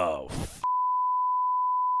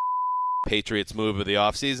Patriots move of the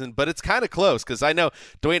offseason, but it's kind of close because I know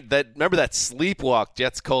Dwayne. Remember that sleepwalk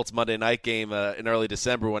Jets-Colts Monday night game in early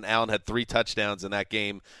December when Allen had 3 touchdowns in that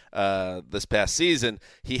game this past season.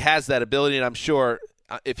 He has that ability, and I'm sure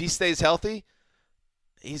if he stays healthy,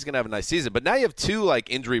 he's going to have a nice season. But now you have 2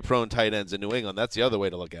 injury-prone tight ends in New England. That's the other way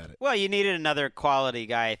to look at it. Well, you needed another quality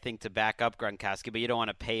guy, I think, to back up Gronkowski, but you don't want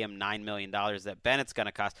to pay him $9 million that Bennett's going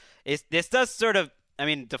to cost. This does sort of,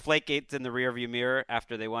 Deflategate's in the rearview mirror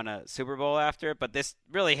after they won a Super Bowl after it, but this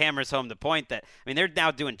really hammers home the point that, they're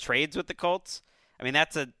now doing trades with the Colts.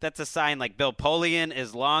 That's a sign. Like Bill Polian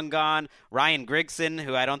is long gone. Ryan Grigson,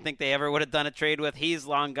 who I don't think they ever would have done a trade with, he's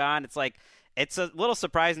long gone. It's a little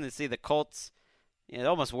surprising to see the Colts. It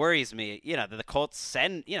almost worries me, that the Colts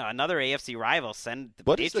send, another AFC rival send the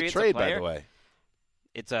Patriots a player. What is the trade, by the way?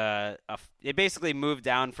 It's it basically moved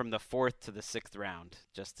down from the 4th to the 6th round.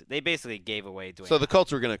 They basically gave away Dwayne. So the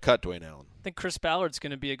Colts were going to cut Dwayne Allen. I think Chris Ballard's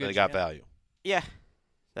going to be a good. They got value. Yeah,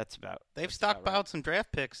 that's about. They've stockpiled some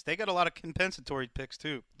draft picks. They got a lot of compensatory picks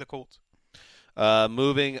too. The Colts.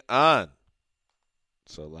 Moving on.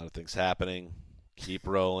 So a lot of things happening. Keep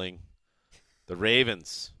rolling. The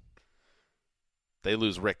Ravens. They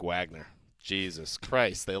lose Rick Wagner. Jesus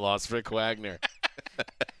Christ, they lost Rick Wagner.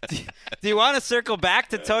 Do you want to circle back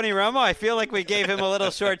to Tony Romo? I feel like we gave him a little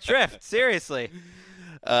short shrift. Seriously.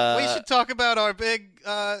 We should talk about our big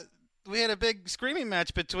we had a big screaming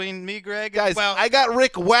match between me, Greg. Guys, I got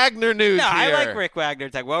Rick Wagner news here. I like Rick Wagner.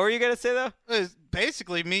 What were you going to say, though? It was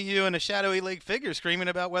basically me, you, and a shadowy league figure screaming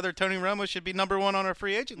about whether Tony Romo should be number 1 on our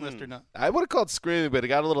free agent list or not. I would have called screaming, but it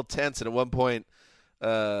got a little tense, and at one point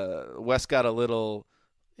Wes got a little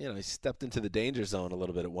 – he stepped into the danger zone a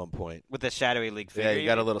little bit at one point. With the shadowy league figure? Yeah, you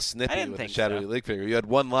got a little snippy with the shadowy league figure. You had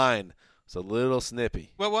one line. It's a little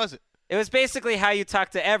snippy. What was it? It was basically how you talk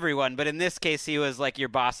to everyone, but in this case, he was like your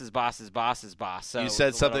boss's boss's boss's boss. So you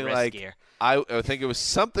said something like, I think it was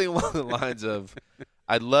something along the lines of,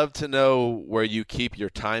 I'd love to know where you keep your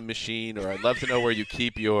time machine, or I'd love to know where you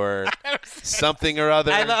keep your something or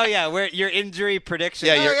other. I know, yeah, where your injury prediction.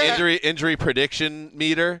 Yeah, your injury prediction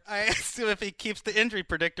meter. I asked him if he keeps the injury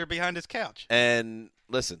predictor behind his couch. And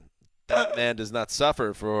listen, that man does not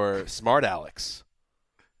suffer for smart Alex.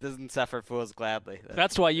 Doesn't suffer fools gladly.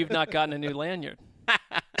 That's why you've not gotten a new lanyard.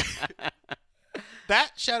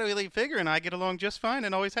 That Shadow Elite figure and I get along just fine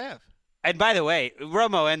and always have. And by the way,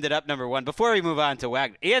 Romo ended up number 1. Before we move on to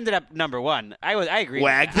Wagner, he ended up number 1. I agree.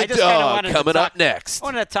 Wag with the that. dog coming up next. I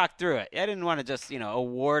wanted to talk through it. I didn't want to just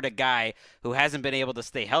award a guy who hasn't been able to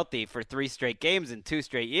stay healthy for 3 straight games in 2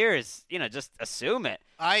 straight years. Just assume it.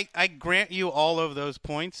 I grant you all of those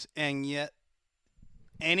points, and yet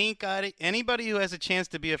anybody who has a chance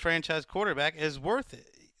to be a franchise quarterback is worth it.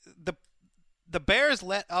 The Bears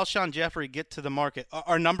let Alshon Jeffrey get to the market,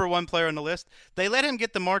 our number 1 player on the list. They let him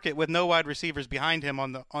get the market with no wide receivers behind him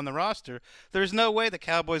on the roster. There's no way the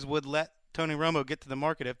Cowboys would let Tony Romo get to the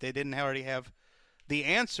market if they didn't already have the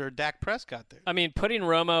answer, Dak Prescott, there. I mean, putting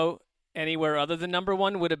Romo anywhere other than number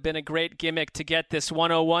 1 would have been a great gimmick to get this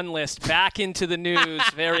 101 list back into the news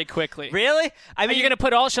very quickly. Really? I mean, you're going to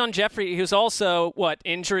put Alshon Jeffrey, who's also,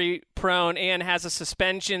 injury prone and has a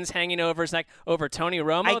suspensions hanging over his neck, over Tony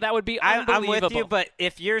Romo? That would be unbelievable. I'm with you, but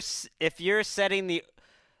if you're setting the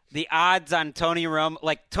odds on Tony Romo,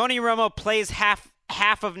 like Tony Romo plays half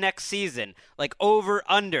of next season, like over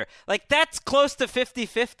under, like that's close to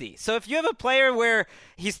 50-50. So if you have a player where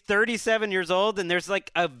he's 37 years old and there's like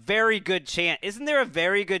a very good chance, isn't there a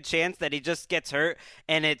very good chance that he just gets hurt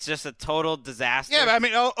and it's just a total disaster? Yeah, but I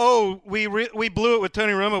mean, we blew it with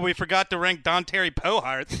Tony Romo. We forgot to rank Don Terry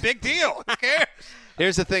Pohart. It's a big deal. Who cares?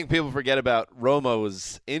 Here's the thing people forget about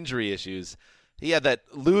Romo's injury issues. He had that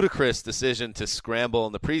ludicrous decision to scramble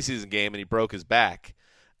in the preseason game and he broke his back.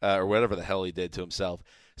 Or whatever the hell he did to himself.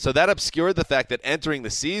 So that obscured the fact that entering the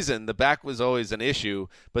season, the back was always an issue,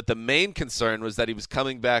 but the main concern was that he was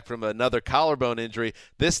coming back from another collarbone injury,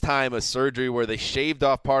 this time a surgery where they shaved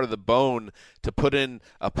off part of the bone to put in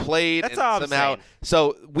a plate. That's all somehow. I'm saying.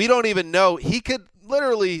 So we don't even know. He could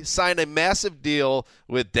literally sign a massive deal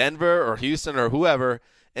with Denver or Houston or whoever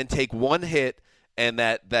and take one hit, and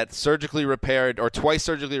that surgically repaired or twice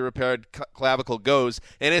surgically repaired clavicle goes,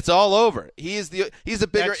 and it's all over. He's a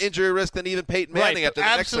bigger injury risk than even Peyton Manning after the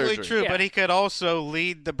next surgery. Absolutely true, but he could also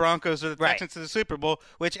lead the Broncos or the Texans to the Super Bowl,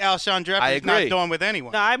 which Alshon Jeffrey is not doing with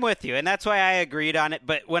anyone. No, I'm with you, and that's why I agreed on it.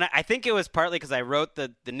 But when I think it was partly because I wrote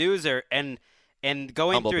the newser and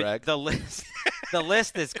going Humble through brag. the list, the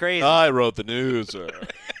list is crazy. I wrote the newser.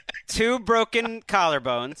 2 broken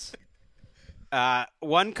collarbones.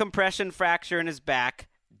 1 compression fracture in his back,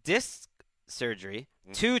 disc surgery,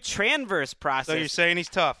 2 transverse process. So you're saying he's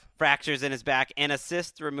tough. Fractures in his back, and a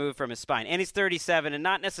cyst removed from his spine. And he's 37 and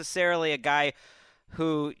not necessarily a guy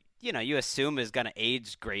who, you assume is going to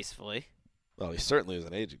age gracefully. Well, he certainly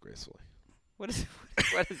isn't aging gracefully. What does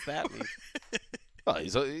that mean? Well,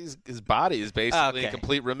 his body is basically in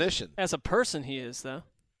complete remission. As a person, he is, though.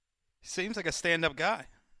 Seems like a stand-up guy.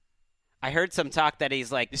 I heard some talk that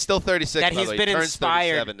he's still 36. That he's been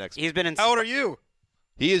inspired. Next he's been. How old are you?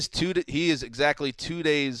 He is exactly 2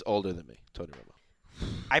 days older than me, Tony Romo.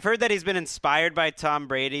 I've heard that he's been inspired by Tom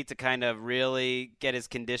Brady to kind of really get his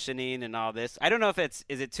conditioning and all this. I don't know if is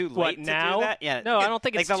it too late to now? do that? Yeah. No, I don't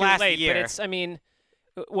think it's the too last late. year. But it's, I mean,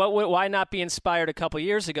 why not be inspired a couple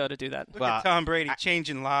years ago to do that? Look at Tom Brady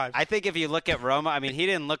changing lives. I think if you look at Romo, I mean, he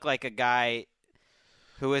didn't look like a guy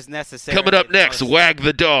who is necessarily. Coming up next, Wag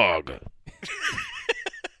the Dog.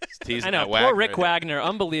 I know, poor Rick Wagner,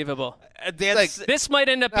 unbelievable. This might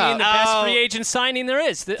end up being the Oh. best free agent signing there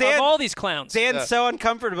is of all these clowns. Dan's so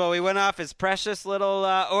uncomfortable. We went off his precious little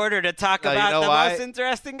order to talk about the most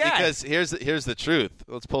interesting guy. Because here's the truth.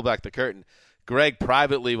 Let's pull back the curtain. Greg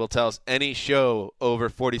privately will tell us any show over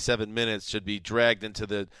 47 minutes should be dragged into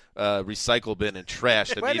the recycle bin and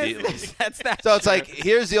trashed immediately. That's not so it's true. like,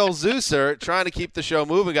 here's the old Zeuser trying to keep the show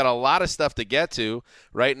moving. Got a lot of stuff to get to.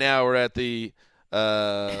 Right now we're at the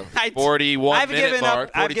 41-minute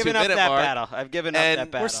mark, 42-minute mark. I've given up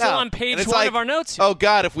that battle. We're still on page 1 of our notes here. Oh,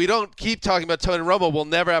 God, if we don't keep talking about Tony Romo, we'll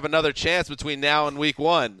never have another chance between now and week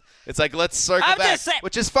 1. It's like, let's circle back,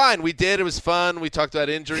 which is fine. We did. It was fun. We talked about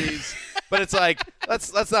injuries. But it's like,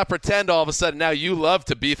 let's not pretend all of a sudden now you love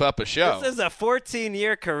to beef up a show. This is a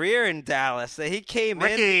 14-year career in Dallas. He came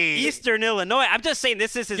in Eastern Illinois. I'm just saying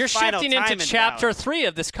this is his You're final shifting time into in chapter Dallas. 3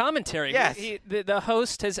 of this commentary. Yes. The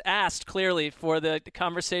host has asked clearly for the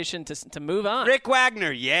conversation to move on. Rick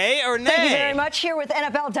Wagner, yay or nay? Thank you very much. Here with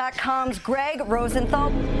NFL.com's Greg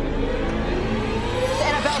Rosenthal. The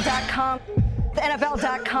NFL.com. The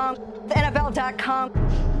NFL.com. The NFL.com.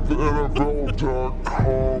 The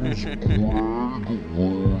NFL.com's Greg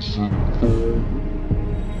Rosenthal.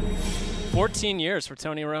 14 years for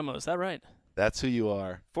Tony Romo. Is that right? That's who you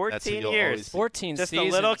are. 14 years. 14 Just seasons.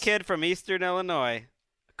 a little kid from Eastern Illinois.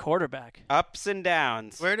 Quarterback. Ups and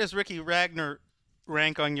downs. Where does Ricky Wagner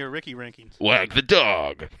rank on your Ricky rankings? Wag the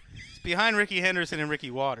dog. It's behind Ricky Henderson and Ricky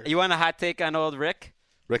Waters. You want a hot take on old Rick?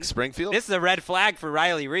 Rick Springfield? This is a red flag for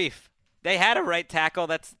Riley Reif. They had a right tackle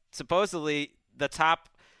that's supposedly the top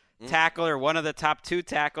tackle or one of the top 2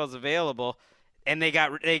 tackles available, and they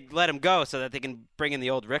let him go so that they can bring in the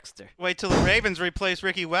old Rickster. Wait till the Ravens replace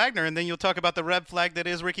Ricky Wagner, and then you'll talk about the red flag that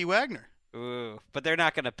is Ricky Wagner. Ooh, but they're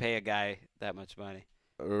not going to pay a guy that much money.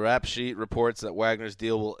 A rap sheet reports that Wagner's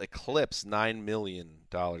deal will eclipse $9 million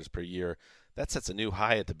per year. That sets a new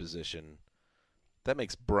high at the position. That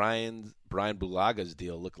makes Brian Bulaga's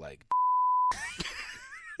deal look like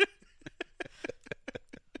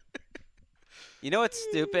You know what's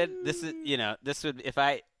stupid? This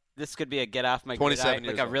could be a get off my grid, 27 like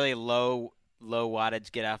years a old. really low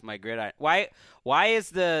wattage get off my grid. Why is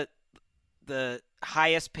the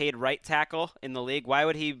highest paid right tackle in the league? Why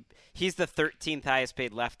would he's the 13th highest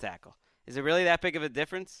paid left tackle? Is it really that big of a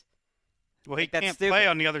difference? Well, he That's can't stupid. play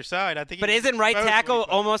on the other side. I think. But isn't right tackle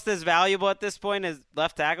almost as valuable at this point as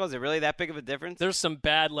left tackle? Is it really that big of a difference? There's some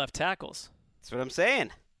bad left tackles. That's what I'm saying.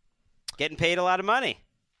 Getting paid a lot of money.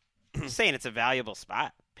 I'm saying it's a valuable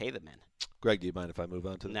spot. Pay the men. Greg, do you mind if I move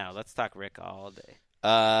on to this? No, let's talk Rick all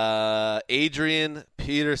day. Adrian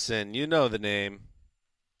Peterson. You know the name.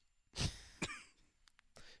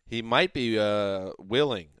 He might be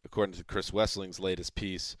willing, according to Chris Wesseling's latest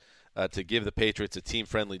piece, to give the Patriots a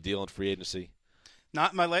team-friendly deal in free agency.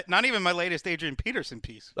 Not even my latest Adrian Peterson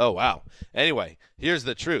piece. Oh, wow. Anyway, here's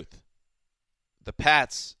the truth. The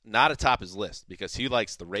Pats, not atop his list because he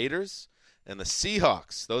likes the Raiders and the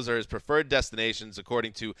Seahawks. Those are his preferred destinations,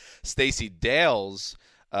 according to Stacey Dales.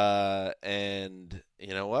 And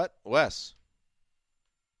you know what, Wes?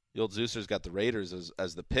 The old Zeuser's got the Raiders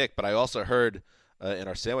as the pick, but I also heard in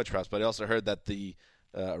our sandwich props, but I also heard that the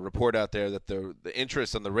report out there that the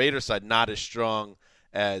interest on the Raiders side not as strong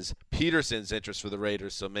as Peterson's interest for the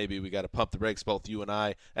Raiders, so maybe we got to pump the brakes, both you and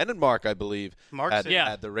I, and then Mark, I believe, Mark's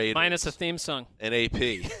had the Raiders. Minus a theme song. And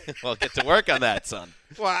AP. Well, get to work on that, son.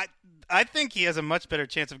 Well, I think he has a much better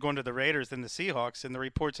chance of going to the Raiders than the Seahawks, and the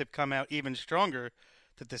reports have come out even stronger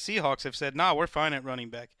that the Seahawks have said, "Nah, we're fine at running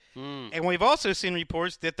back." And we've also seen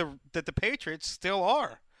reports that the Patriots still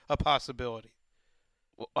are a possibility.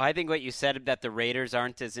 Well, I think what you said, that the Raiders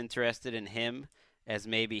aren't as interested in him as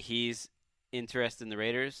maybe he's interested in the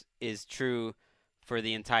Raiders, is true for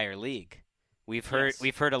the entire league. We've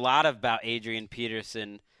heard a lot about Adrian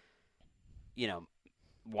Peterson,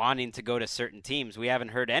 wanting to go to certain teams. We haven't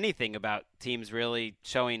heard anything about teams really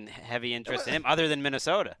showing heavy interest in him other than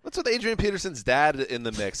Minnesota. What's with Adrian Peterson's dad in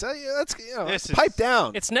the mix? Let's This pipe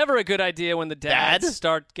down. It's never a good idea when the dads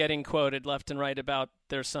start getting quoted left and right about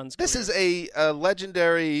their son's This careers. is a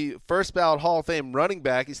legendary first ballot Hall of Fame running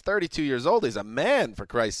back. He's 32 years old. He's a man, for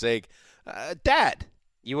Christ's sake. Dad.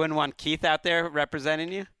 You wouldn't want Keith out there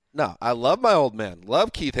representing you? No, I love my old man.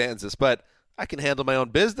 Love Keith Hansis, but I can handle my own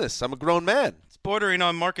business. I'm a grown man. It's bordering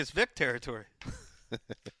on Marcus Vick territory.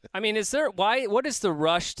 I mean, what is the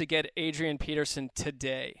rush to get Adrian Peterson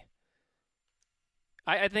today?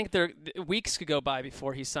 I think weeks could go by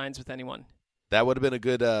before he signs with anyone. That would have been a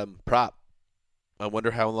good prop. I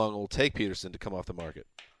wonder how long it will take Peterson to come off the market.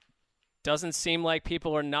 Doesn't seem like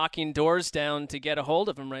people are knocking doors down to get a hold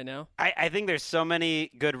of him right now. I think there's so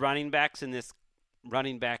many good running backs in this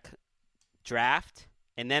running back draft,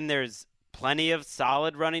 and then there's plenty of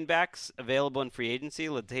solid running backs available in free agency.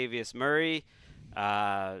 Latavius Murray,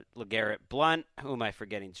 LeGarrette Blount, who am I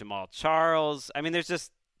forgetting? Jamal Charles. I mean,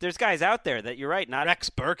 there's guys out there that you're right. Not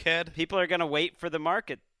Rex Burkhead. People are going to wait for the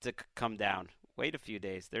market to come down. Wait a few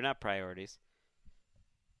days. They're not priorities.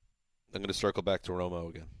 I'm going to circle back to Romo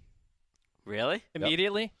again. Really?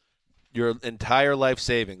 Immediately? Your entire life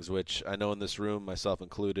savings, which I know in this room, myself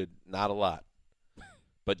included, not a lot.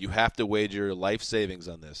 But you have to wager your life savings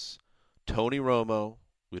on this. Tony Romo,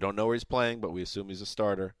 we don't know where he's playing, but we assume he's a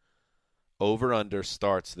starter. Over-under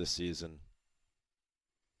starts this season,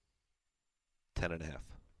 10.5.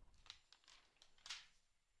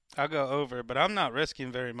 I'll go over, but I'm not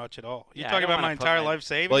risking very much at all. You Yeah, I talking don't about my wanna put entire my- life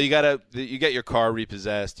savings? Well, you get your car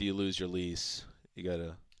repossessed, you lose your lease. You got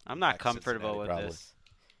to. I'm not comfortable with probably. this.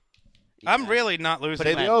 I'm really not losing.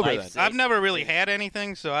 Pay the my over life then. I've never really had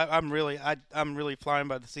anything, so I'm really flying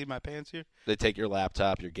by the seat of my pants here. They take your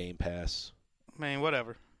laptop, your Game Pass. I mean,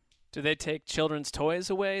 whatever. Do they take children's toys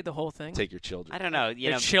away? The whole thing? Take your children. I don't know.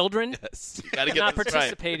 Their children? Yes. You gotta I'm get not this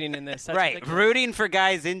participating in this. That's right. ridiculous. Rooting for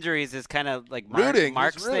guys' injuries is kind of like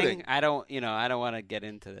Mark's thing. I don't want to get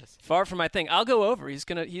into this. Far from my thing. I'll go over. He's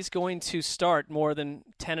going to start more than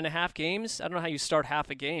 10.5 games. I don't know how you start half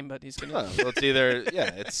a game, but he's going to. Well, it's either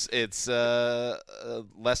it's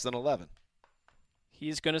less than 11.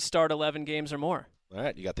 He's going to start 11 games or more. All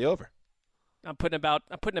right, you got the over. I'm putting about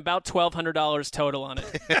 $1,200 total on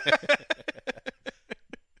it.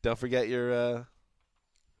 Don't forget your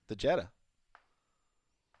the Jetta.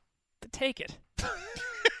 Take it.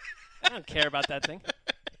 I don't care about that thing.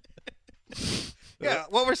 Yeah,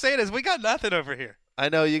 what we're saying is we got nothing over here. I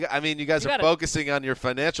know you. I mean, you guys are focusing on your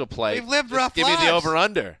financial plight. We've lived Just rough give lives. me the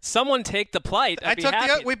over/under. Someone take the plight.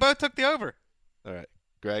 We both took the over. All right,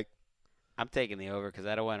 Greg. I'm taking the over because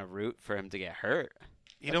I don't want to root for him to get hurt.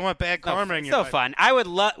 You don't want bad karma in It's your so life. fun. I would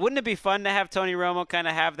wouldn't it be fun to have Tony Romo kind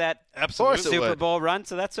of have that Absolutely. Super Bowl run?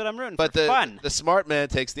 So that's what I'm rooting But for. Fun. the smart man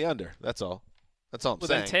takes the under. That's all. That's all I'm Well,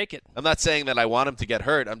 saying. then take it. I'm not saying that I want him to get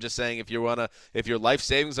hurt. I'm just saying if your life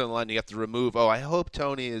savings on the line, you have to remove. Oh, I hope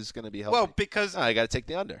Tony is going to be healthy. Well, because I got to take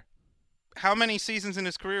the under. How many seasons in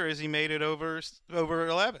his career has he made it over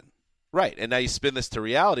 11? Right, and now you spin this to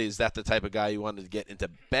reality. Is that the type of guy you wanted to get into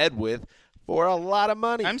bed with for a lot of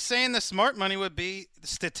money? I'm saying the smart money would be,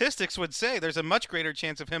 statistics would say there's a much greater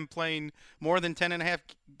chance of him playing more than 10.5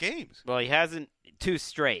 games. Well, he hasn't 2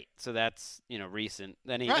 straight, so that's recent.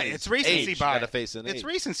 Then It's recency bias. It's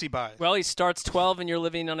recency bias. Well, he starts 12, and you're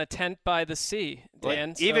living on a tent by the sea,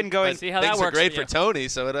 Dan. So even going, see how things that works are great for for Tony,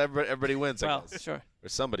 so everybody wins. Well, I guess. sure. Or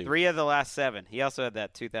somebody. 3 of the last 7. He also had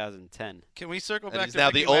that 2010. Can we circle And back he's to now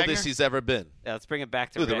Ricky the oldest Wagner? he's ever been. Yeah, let's bring it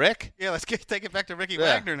back to Who, the Rick? Yeah, let's take it back to Ricky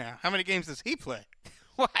Yeah. Wagner now. How many games does he play?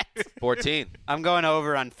 What? 14. I'm going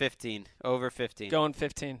over on 15. Over 15. Going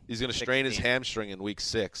 15. He's going to strain his 16. hamstring in week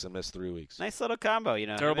 6 and miss 3 weeks. Nice little combo,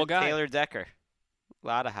 Durable him and guy. Taylor Decker. A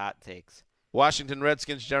lot of hot takes. Washington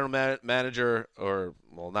Redskins general manager,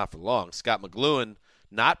 not for long, Scott McLuhan,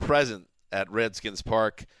 not present at Redskins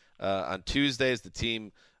Park on Tuesday as the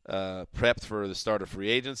team prepped for the start of free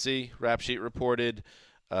agency, Rap Sheet reported.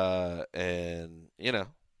 And,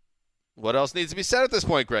 what else needs to be said at this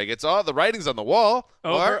point, Greg? It's all the writing's on the wall.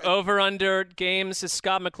 Over under games is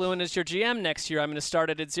Scott McLuhan as your GM next year. I'm going to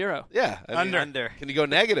start it at 0. Yeah. I mean, Under. Can you go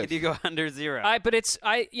negative? Can you go under 0?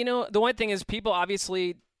 The one thing is people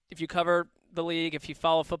obviously, if you cover the league, if you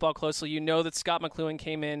follow football closely, you know that Scott McLuhan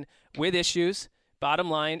came in with issues. Bottom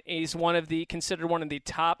line, he's considered one of the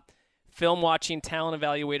top film watching talent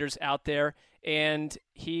evaluators out there. And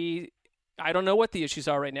I don't know what the issues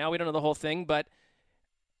are right now. We don't know the whole thing, but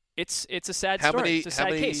it's a sad story. It's a sad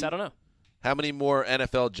case. I don't know. How many more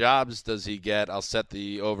NFL jobs does he get? I'll set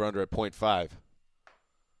the over-under at 0.5.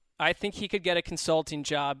 I think he could get a consulting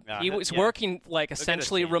job. He was working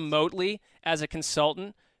essentially remotely as a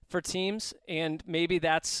consultant for teams, and maybe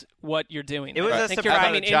that's what you're doing. It was I a think you're surprise.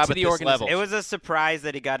 coming into the organization. It was a surprise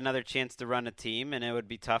that he got another chance to run a team, and it would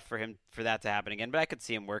be tough for him for that to happen again. But I could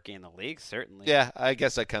see him working in the league, certainly. Yeah, I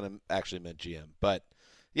guess I kind of actually meant GM, but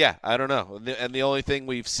yeah, I don't know. And the only thing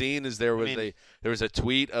we've seen is there was a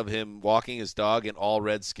tweet of him walking his dog in all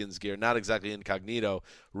Redskins gear, not exactly incognito,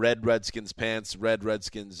 red Redskins pants, red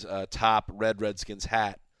Redskins top, red Redskins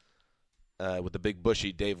hat. With the big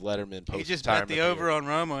bushy Dave Letterman post. He just bet the over on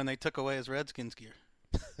Romo, and they took away his Redskins gear.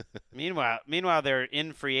 Meanwhile, they're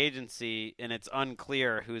in free agency, and it's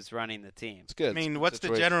unclear who's running the team. It's good. I mean, what's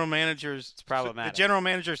the general manager's? It's problematic. The general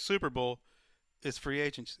manager's Super Bowl is free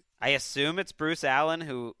agency. I assume it's Bruce Allen,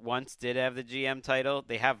 who once did have the GM title.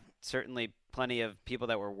 They have certainly plenty of people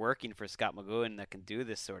that were working for Scott McLuhan that can do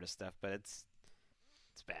this sort of stuff, but it's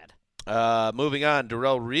bad. Moving on,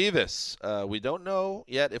 Darrelle Revis. We don't know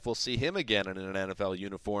yet if we'll see him again in an NFL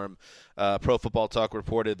uniform. Pro Football Talk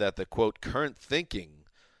reported that the, quote, current thinking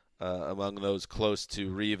among those close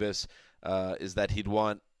to Revis is that he'd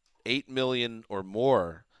want $8 million or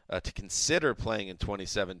more to consider playing in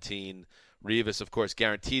 2017. Revis, of course,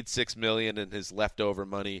 guaranteed $6 million in his leftover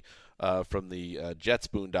money from the Jets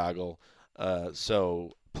boondoggle.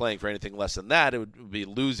 So playing for anything less than that, it would be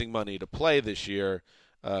losing money to play this year.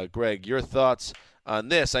 Greg, your thoughts on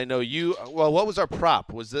this? I know you. Well, what was our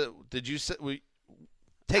prop? Did you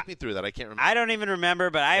take me through that? I can't remember. I don't even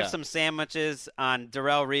remember, but I have some sandwiches on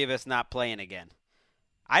Darrelle Revis not playing again.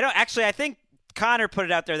 I think Connor put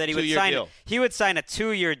it out there that he would sign a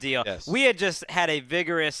 2-year deal. Yes. We had just had a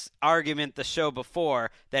vigorous argument the show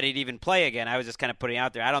before that he'd even play again. I was just kind of putting it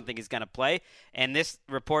out there. I don't think he's going to play, and this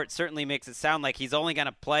report certainly makes it sound like he's only going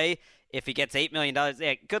to play if he gets $8 million.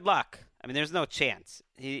 Yeah, good luck. I mean, there's no chance.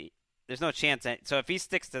 There's no chance. So if he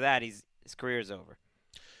sticks to that, his career is over.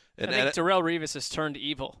 I think Darrelle Revis has turned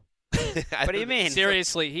evil. What do you mean?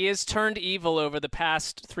 Seriously, he has turned evil over the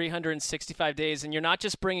past 365 days, and you're not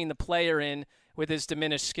just bringing the player in with his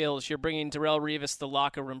diminished skills. You're bringing Darrelle Revis, the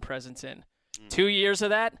locker room presence, in. 2 years of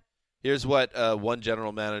that? Here's what one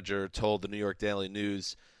general manager told the New York Daily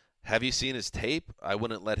News. Have you seen his tape? I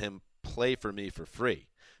wouldn't let him play for me for free.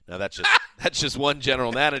 Now, that's just one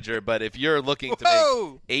general manager, but if you're looking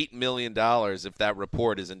to make $8 million, if that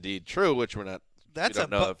report is indeed true, which we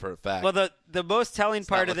don't know that for a fact. Well, the most telling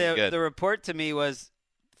part of the report to me was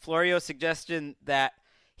Florio's suggestion that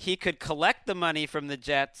he could collect the money from the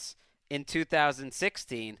Jets in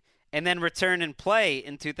 2016 and then return and play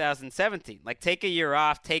in 2017. Like, take a year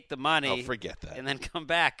off, take the money. Oh, forget that. And then come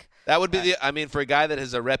back. That would be for a guy that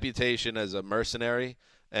has a reputation as a mercenary,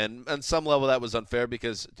 and on some level that was unfair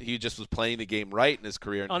because he just was playing the game right in his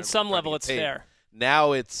career. On some level, it's fair.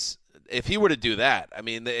 Now if he were to do that, I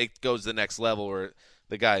mean, it goes to the next level where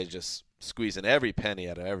the guy is just squeezing every penny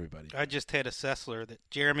out of everybody. I just had a Sessler that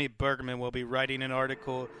Jeremy Bergman will be writing an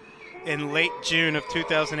article in late June of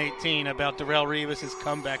 2018 about Darrelle Revis'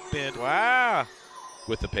 comeback bid. Wow.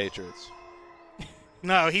 With the Patriots.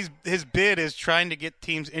 No, his bid is trying to get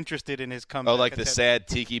teams interested in his comeback. Oh, like the sad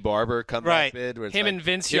Tiki Barber comeback bid? Where it's him like, and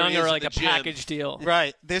Vince Young are like a package deal.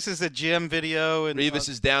 Right. This is a gym video. And Revis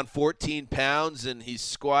is down 14 pounds, and he's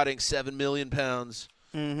squatting 7 million pounds.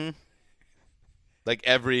 Mm-hmm. Like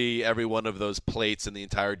every one of those plates in the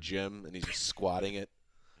entire gym, and he's just squatting it.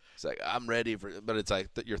 It's like, I'm ready for it. But it's like,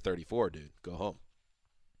 you're 34, dude. Go home.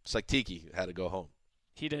 It's like Tiki had to go home.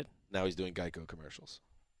 He did. Now he's doing Geico commercials.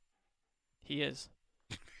 He is.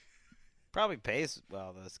 Probably pays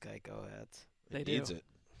well, those Geico ads. They needs do. it.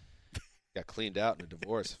 Got cleaned out in a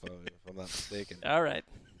divorce, if I'm not mistaken. All right.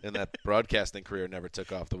 And that broadcasting career never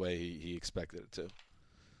took off the way he expected it to.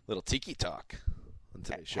 Little Tiki talk on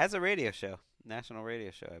today's show. Has a radio show. National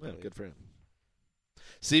radio show, I believe. Well, good for him.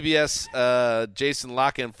 CBS Jason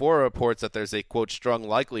La Canfora reports that there's a, quote, strong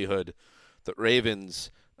likelihood that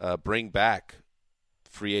Ravens bring back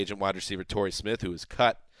free agent wide receiver Torrey Smith, who was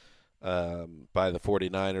cut by the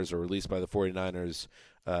 49ers or released by the 49ers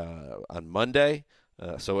on Monday.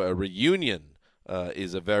 So a reunion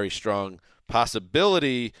is a very strong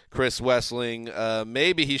possibility. Chris Wessling,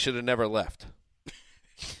 maybe he should have never left.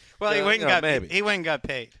 Well, he went and got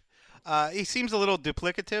paid. He seems a little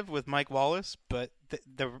duplicative with Mike Wallace, but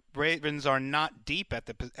the Ravens are not deep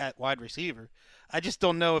at wide receiver. I just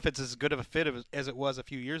don't know if it's as good of a fit as it was a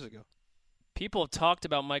few years ago. People have talked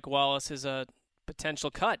about Mike Wallace as a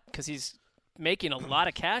potential cut because he's making a lot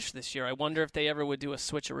of cash this year. I wonder if they ever would do a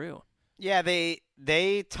switcheroo. Yeah,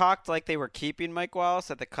 they talked like they were keeping Mike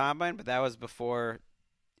Wallace at the Combine, but that was before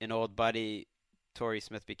an old buddy, Torrey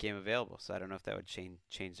Smith, became available. So I don't know if that would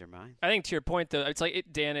change their mind. I think to your point, though, it's like,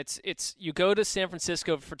 Dan, it's you go to San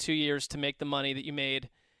Francisco for 2 years to make the money that you made.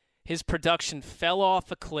 His production fell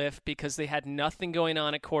off a cliff because they had nothing going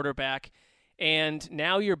on at quarterback. And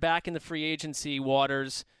now you're back in the free agency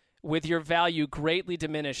waters with your value greatly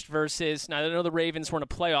diminished versus, now I know the Ravens weren't a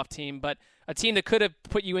playoff team, but a team that could have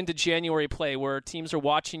put you into January play where teams are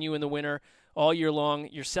watching you in the winter all year long.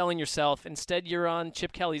 You're selling yourself. Instead, you're on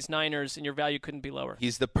Chip Kelly's Niners, and your value couldn't be lower.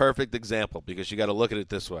 He's the perfect example because you got to look at it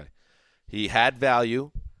this way. He had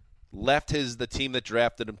value, left the team that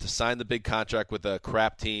drafted him to sign the big contract with a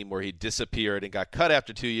crap team where he disappeared and got cut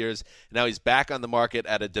after 2 years. Now he's back on the market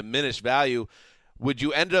at a diminished value. Would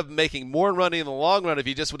you end up making more money in the long run if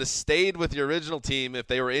you just would have stayed with your original team if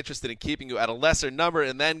they were interested in keeping you at a lesser number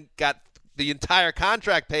and then got the entire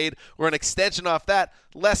contract paid or an extension off that?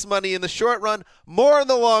 Less money in the short run, more in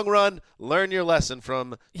the long run. Learn your lesson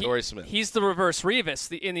from Torrey Smith. He's the reverse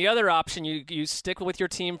Revis. In the other option, you stick with your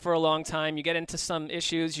team for a long time. You get into some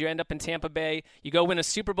issues. You end up in Tampa Bay. You go win a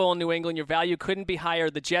Super Bowl in New England. Your value couldn't be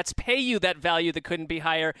higher. The Jets pay you that value that couldn't be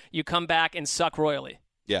higher. You come back and suck royally.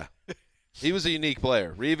 Yeah. He was a unique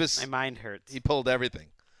player. Revis, my mind hurts. He pulled everything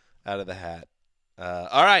out of the hat.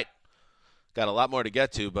 All right. Got a lot more to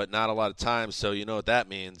get to, but not a lot of time, so you know what that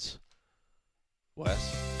means.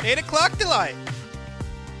 Wes? 8 o'clock delight.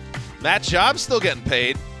 Matt Schaub's still getting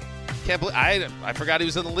paid. Can't believe I forgot he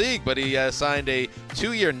was in the league, but he signed a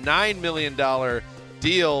 2-year, $9 million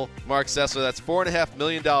deal. Mark Sessler, that's $4.5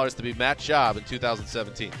 million to be Matt Schaub in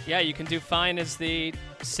 2017. Yeah, you can do fine as the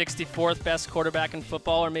 64th best quarterback in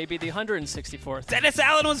football or maybe the 164th. Dennis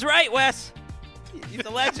Allen was right, Wes. He's a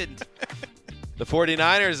legend. The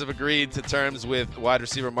 49ers have agreed to terms with wide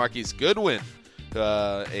receiver Marquise Goodwin,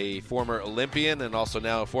 a former Olympian and also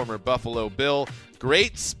now a former Buffalo Bill.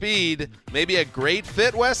 Great speed, maybe a great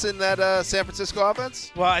fit, Wes, in that San Francisco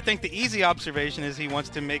offense? Well, I think the easy observation is he wants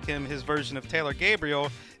to make him his version of Taylor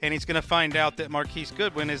Gabriel, and he's going to find out that Marquise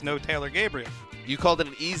Goodwin is no Taylor Gabriel. You called it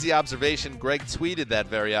an easy observation. Greg tweeted that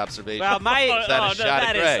very observation. Well,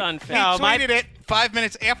 that is unfair. He tweeted it 5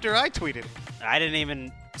 minutes after I tweeted it. I didn't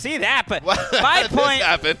even see that, but my point.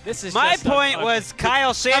 My point was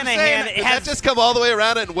Kyle Shanahan. Did that just come all the way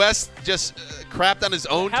around and Wes just crapped on his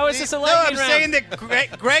own? How is this a No, lightning I'm round? saying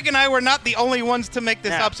that Greg and I were not the only ones to make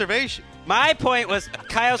this observation. My point was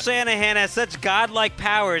Kyle Shanahan has such godlike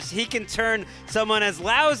powers. He can turn someone as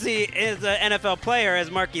lousy as an NFL player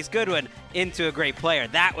as Marquise Goodwin into a great player.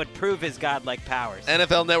 That would prove his godlike powers.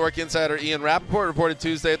 NFL Network insider Ian Rappaport reported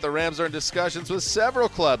Tuesday that the Rams are in discussions with several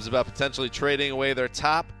clubs about potentially trading away their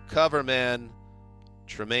top cover man,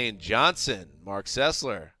 Tremaine Johnson. Mark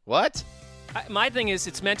Sessler. What? My thing is,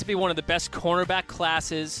 it's meant to be one of the best cornerback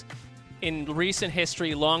classes in recent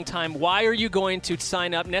history, long time. Why are you going to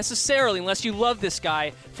sign up necessarily, unless you love this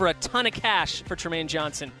guy, for a ton of cash for Tremaine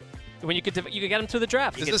Johnson when you could get him through the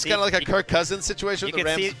draft? Is this kind of like a Kirk Cousins situation with the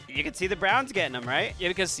Rams? You could see the Browns getting him, right? Yeah,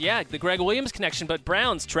 because, the Greg Williams connection, but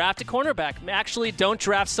Browns draft a cornerback. Actually, don't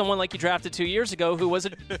draft someone like you drafted 2 years ago who was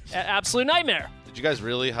an absolute nightmare. Did you guys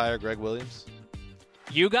really hire Greg Williams?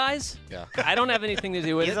 You guys? Yeah. I don't have anything to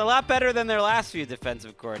do with He's a lot better than their last few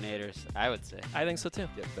defensive coordinators, I would say. I think so, too.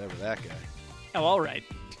 Get better that guy. Oh, all right.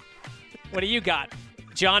 What do you got?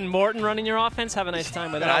 John Morton running your offense? Have a nice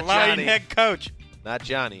time with that. Lion head coach. Not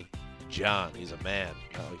Johnny. John. He's a man.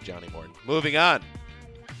 Not like Johnny Morton. Moving on.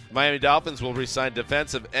 Miami Dolphins will re-sign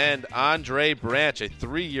defensive end Andre Branch, a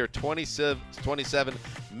 3-year, $27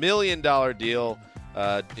 million deal.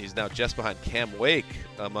 He's now just behind Cam Wake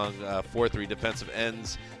among 4-3 defensive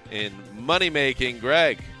ends in money-making.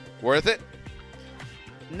 Greg, worth it?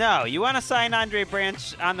 No, you want to sign Andre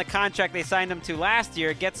Branch on the contract they signed him to last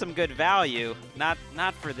year, get some good value, not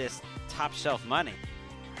for this top-shelf money.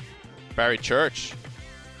 Barry Church.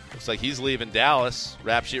 Looks like he's leaving Dallas.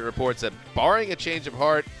 Rap Sheet reports that barring a change of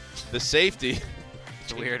heart, the safety.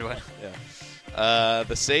 It's a weird one. Yeah.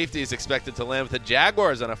 The safety is expected to land with the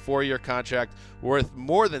Jaguars on a 4-year contract worth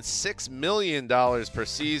more than $6 million per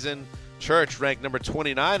season. Church ranked number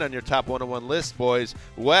 29 on your top 101 list, boys.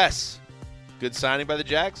 Wes, good signing by the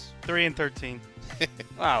Jags? 3-13.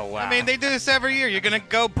 Oh, wow. I mean, they do this every year. You're going to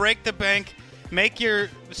go break the bank, make your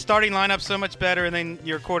starting lineup so much better, and then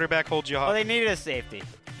your quarterback holds you off. Well, they needed a safety.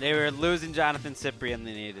 They were losing Jonathan Cyprien.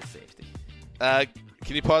 They needed a safety.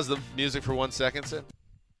 Can you pause the music for 1 second, Sid?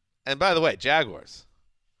 And by the way, Jaguars,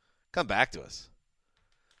 come back to us.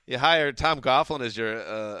 You hired Tom Coughlin as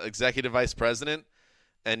your executive vice president,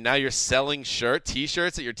 and now you're selling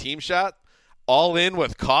T-shirts at your team shop, all in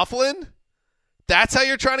with Coughlin? That's how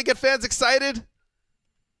you're trying to get fans excited?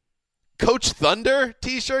 Coach Thunder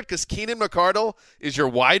T-shirt because Keenan McCardle is your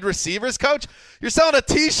wide receivers coach? You're selling a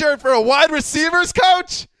T-shirt for a wide receivers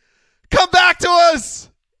coach? Come back to us!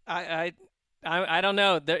 I don't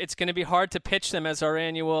know. It's going to be hard to pitch them as our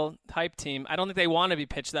annual hype team. I don't think they want to be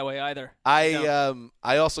pitched that way either. I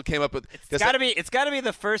also came up with it's got to be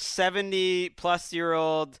the first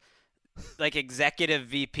 70-plus-year-old like executive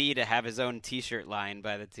VP to have his own T-shirt line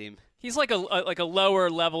by the team. He's like a lower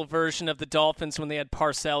level version of the Dolphins when they had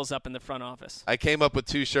Parcells up in the front office. I came up with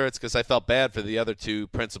 2 shirts because I felt bad for the other 2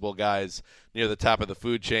 principal guys near the top of the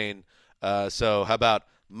food chain. So how about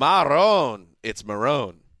Marron? It's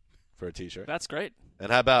Marone for a T-shirt. That's great.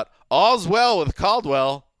 And how about All's Well with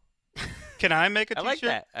Caldwell? Can I make a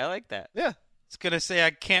T-shirt? I like that. Yeah. It's going to say I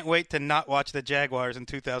can't wait to not watch the Jaguars in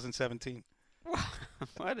 2017.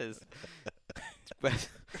 What is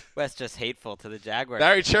Wes just hateful to the Jaguars?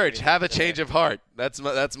 Barry Church, have a change of heart. That's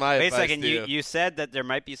my Wait advice a second. to you. You said that there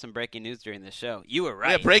might be some breaking news during the show. You were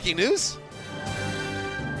right. Yeah, breaking news?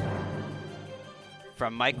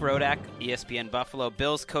 From Mike Rodak, ESPN Buffalo,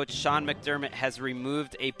 Bills coach Sean McDermott has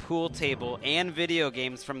removed a pool table and video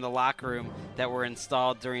games from the locker room that were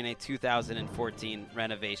installed during a 2014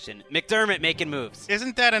 renovation. McDermott making moves.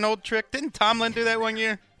 Isn't that an old trick? Didn't Tomlin do that one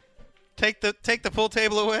year? Take the pool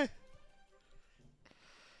table away?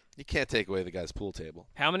 You can't take away the guy's pool table.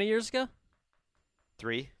 How many years ago?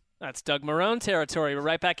 3. That's Doug Marrone territory. We're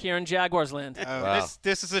right back here in Jaguars land. Wow.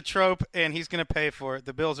 This is a trope, and he's going to pay for it.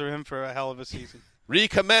 The Bills are in for a hell of a season.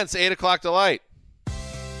 Recommence 8 o'clock delight.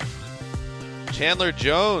 Chandler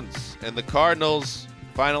Jones and the Cardinals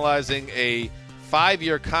finalizing a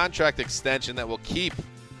 5-year contract extension that will keep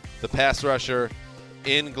the pass rusher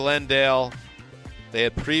in Glendale. They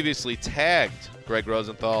had previously tagged Greg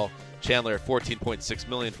Rosenthal, Chandler at $14.6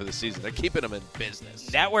 million for the season. They're keeping him in business.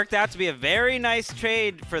 That worked out to be a very nice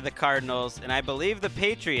trade for the Cardinals, and I believe the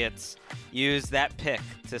Patriots used that pick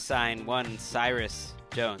to sign one Cyrus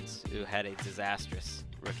Jones, who had a disastrous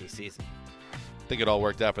rookie season. think it all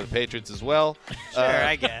worked out for the Patriots as well. Sure,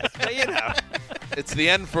 I guess. But, It's the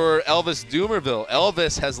end for Elvis Dumervil.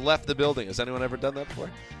 Elvis has left the building. Has anyone ever done that before?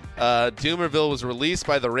 Dumervil was released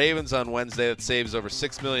by the Ravens on Wednesday. That saves over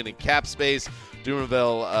 $6 million in cap space.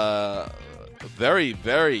 Dumervil, a very,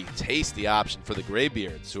 very tasty option for the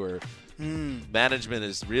Graybeards, who are management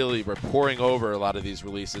is really pouring over a lot of these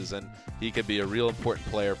releases, and he could be a real important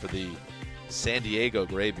player for the San Diego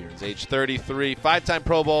Graybeards. Age 33, 5-time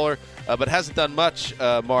Pro Bowler, but hasn't done much,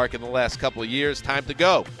 Mark, in the last couple of years. Time to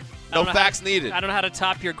go. No facts needed. I don't know how to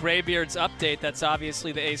top your Graybeards update. That's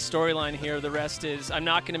obviously the Ace storyline here. The rest is, I'm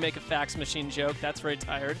not going to make a fax machine joke. That's very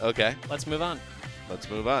tired. Okay. Let's move on.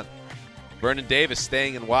 Vernon Davis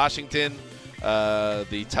staying in Washington.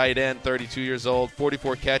 The tight end, 32 years old,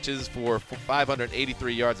 44 catches for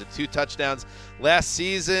 583 yards and 2 touchdowns last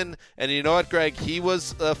season. And you know what, Greg? He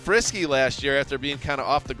was frisky last year after being kind of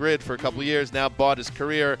off the grid for a couple of years. Now bought his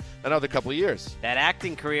career another couple of years. That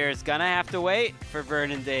acting career is going to have to wait for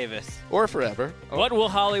Vernon Davis. Or forever. What will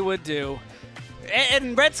Hollywood do?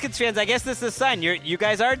 And Redskins fans, I guess this is a sign. You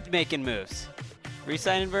guys are making moves.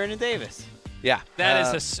 Re-signing Vernon Davis. Yeah.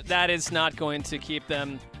 That is not going to keep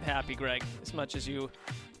them happy, Greg, as much as you.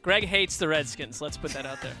 Greg hates the Redskins. Let's put that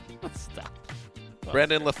out there. Stop.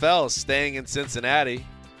 Brandon LaFell is staying in Cincinnati.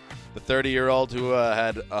 The 30-year-old who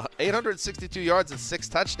had 862 yards and 6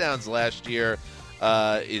 touchdowns last year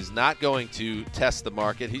is not going to test the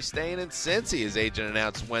market. He's staying in Cincy, his agent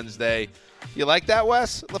announced Wednesday. You like that,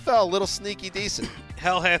 Wes? LaFell, a little sneaky decent.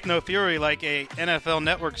 Hell hath no fury like a NFL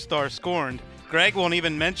Network star scorned. Greg won't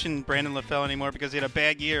even mention Brandon LaFell anymore because he had a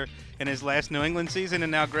bad year in his last New England season, and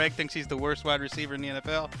now Greg thinks he's the worst wide receiver in the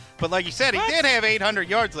NFL. But like you said, he did have 800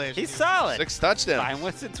 yards last year. He's solid. 6 touchdowns.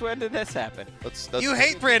 Fine. Since when did this happen? You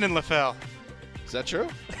hate Brandon LaFell. Is that true?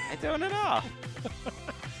 I don't at all.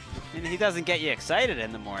 I mean, he doesn't get you excited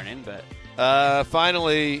in the morning, but.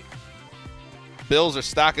 Finally, Bills are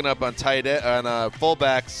stocking up on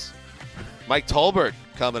fullbacks. Mike Tolbert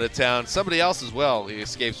coming to town. Somebody else as well. He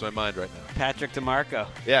escapes my mind right now. Patrick DeMarco.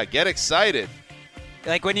 Yeah, get excited.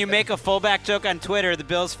 Like when you make a fullback joke on Twitter, the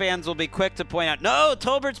Bills fans will be quick to point out, no,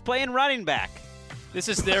 Tolbert's playing running back. This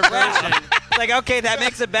is their version. It's like, okay, that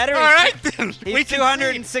makes it better. All right, then. He's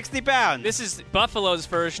 260 pounds. This is Buffalo's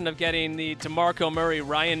version of getting the DeMarco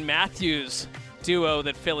Murray-Ryan Matthews duo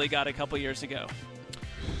that Philly got a couple years ago.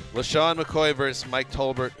 LaShawn McCoy versus Mike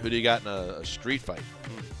Tolbert. Who do you got in a street fight?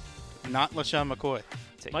 Not LaShawn McCoy.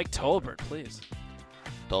 Mike Tolbert, please.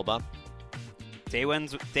 Tolbert. Day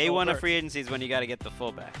one of free agency is when you got to get the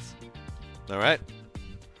fullbacks. All right.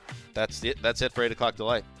 That's it. That's it for 8 o'clock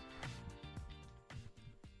delight.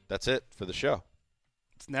 That's it for the show.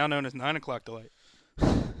 It's now known as 9 o'clock delight.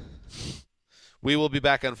 We will be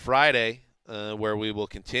back on Friday, where we will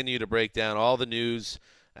continue to break down all the news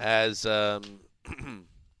as all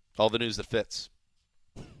the news that fits.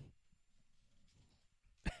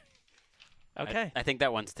 Okay. I think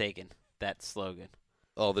that one's taken. That slogan.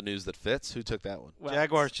 All the news that fits? Who took that one? Well,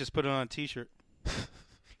 Jaguars just put it on a T-shirt.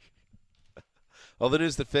 All the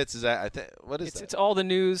news that fits is that what is that? It's all the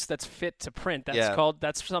news that's fit to print. That's called.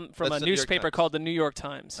 That's from a newspaper called the New York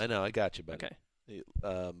Times. I know. I got you, buddy. Okay.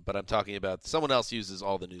 But I'm talking about someone else uses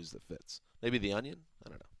all the news that fits. Maybe the Onion. I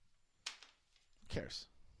don't know. Who cares?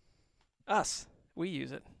 Us. We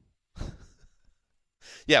use it.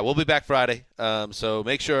 Yeah, we'll be back Friday. So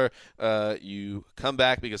make sure you come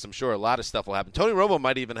back because I'm sure a lot of stuff will happen. Tony Romo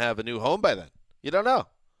might even have a new home by then. You don't know.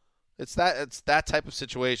 It's that type of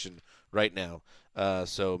situation right now.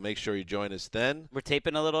 So make sure you join us then. We're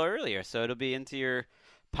taping a little earlier, so it'll be into your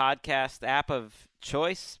podcast app of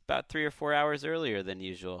choice about 3 or 4 hours earlier than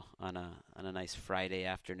usual on a nice Friday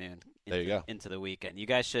afternoon. There you go. Into the weekend. You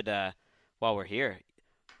guys should, while we're here,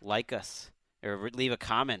 like us or leave a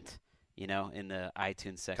comment. In the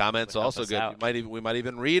iTunes section. Comments also good. We might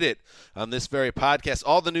even read it on this very podcast.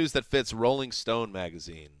 All the news that fits Rolling Stone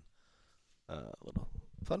magazine. A little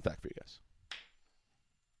fun fact for you guys.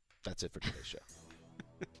 That's it for today's show.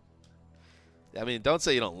 I mean, don't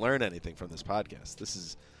say you don't learn anything from this podcast. This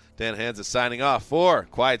is Dan Hanzus signing off for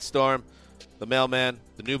Quiet Storm, the mailman,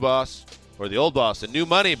 the new boss, or the old boss, and new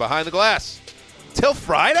money behind the glass. Till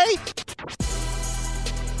Friday?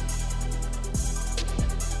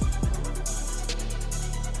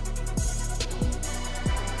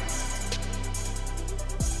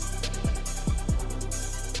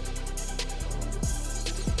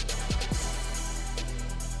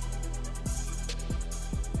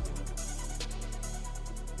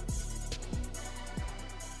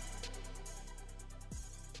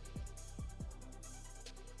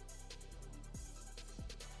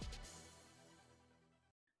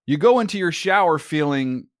 You go into your shower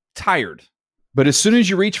feeling tired, But as soon as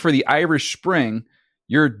you reach for the Irish Spring,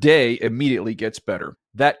 your day immediately gets better.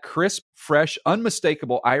 That crisp, fresh,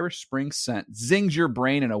 unmistakable Irish Spring scent zings your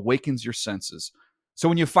brain and awakens your senses. So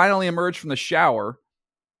when you finally emerge from the shower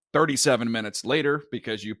 37 minutes later,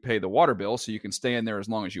 because you pay the water bill so you can stay in there as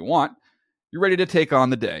long as you want, you're ready to take on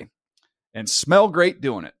the day. And smell great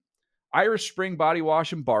doing it. Irish Spring Body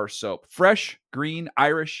Wash and Bar Soap. Fresh, green,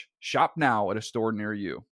 Irish. Shop now at a store near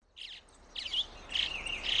you.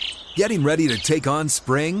 Getting ready to take on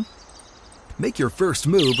spring? Make your first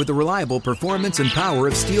move with the reliable performance and power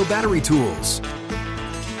of Steel battery tools.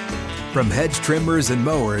 From hedge trimmers and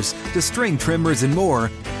mowers to string trimmers and more,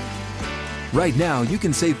 right now you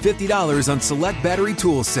can save $50 on select battery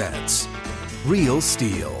tool sets. Real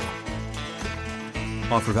Steel.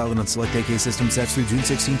 Offer valid on select AK system sets through June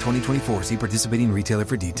 16, 2024. See participating retailer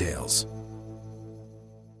for details.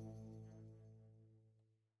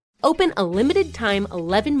 Open a limited-time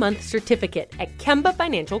 11-month certificate at Kemba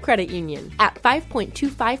Financial Credit Union. At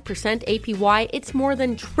 5.25% APY, it's more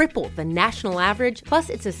than triple the national average, plus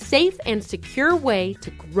it's a safe and secure way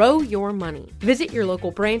to grow your money. Visit your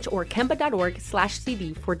local branch or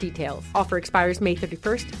kemba.org/cb for details. Offer expires May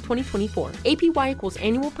 31st, 2024. APY equals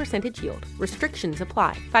annual percentage yield. Restrictions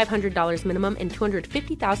apply. $500 minimum and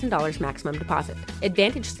 $250,000 maximum deposit.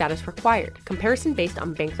 Advantage status required. Comparison based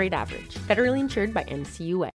on bank rate average. Federally insured by NCUA.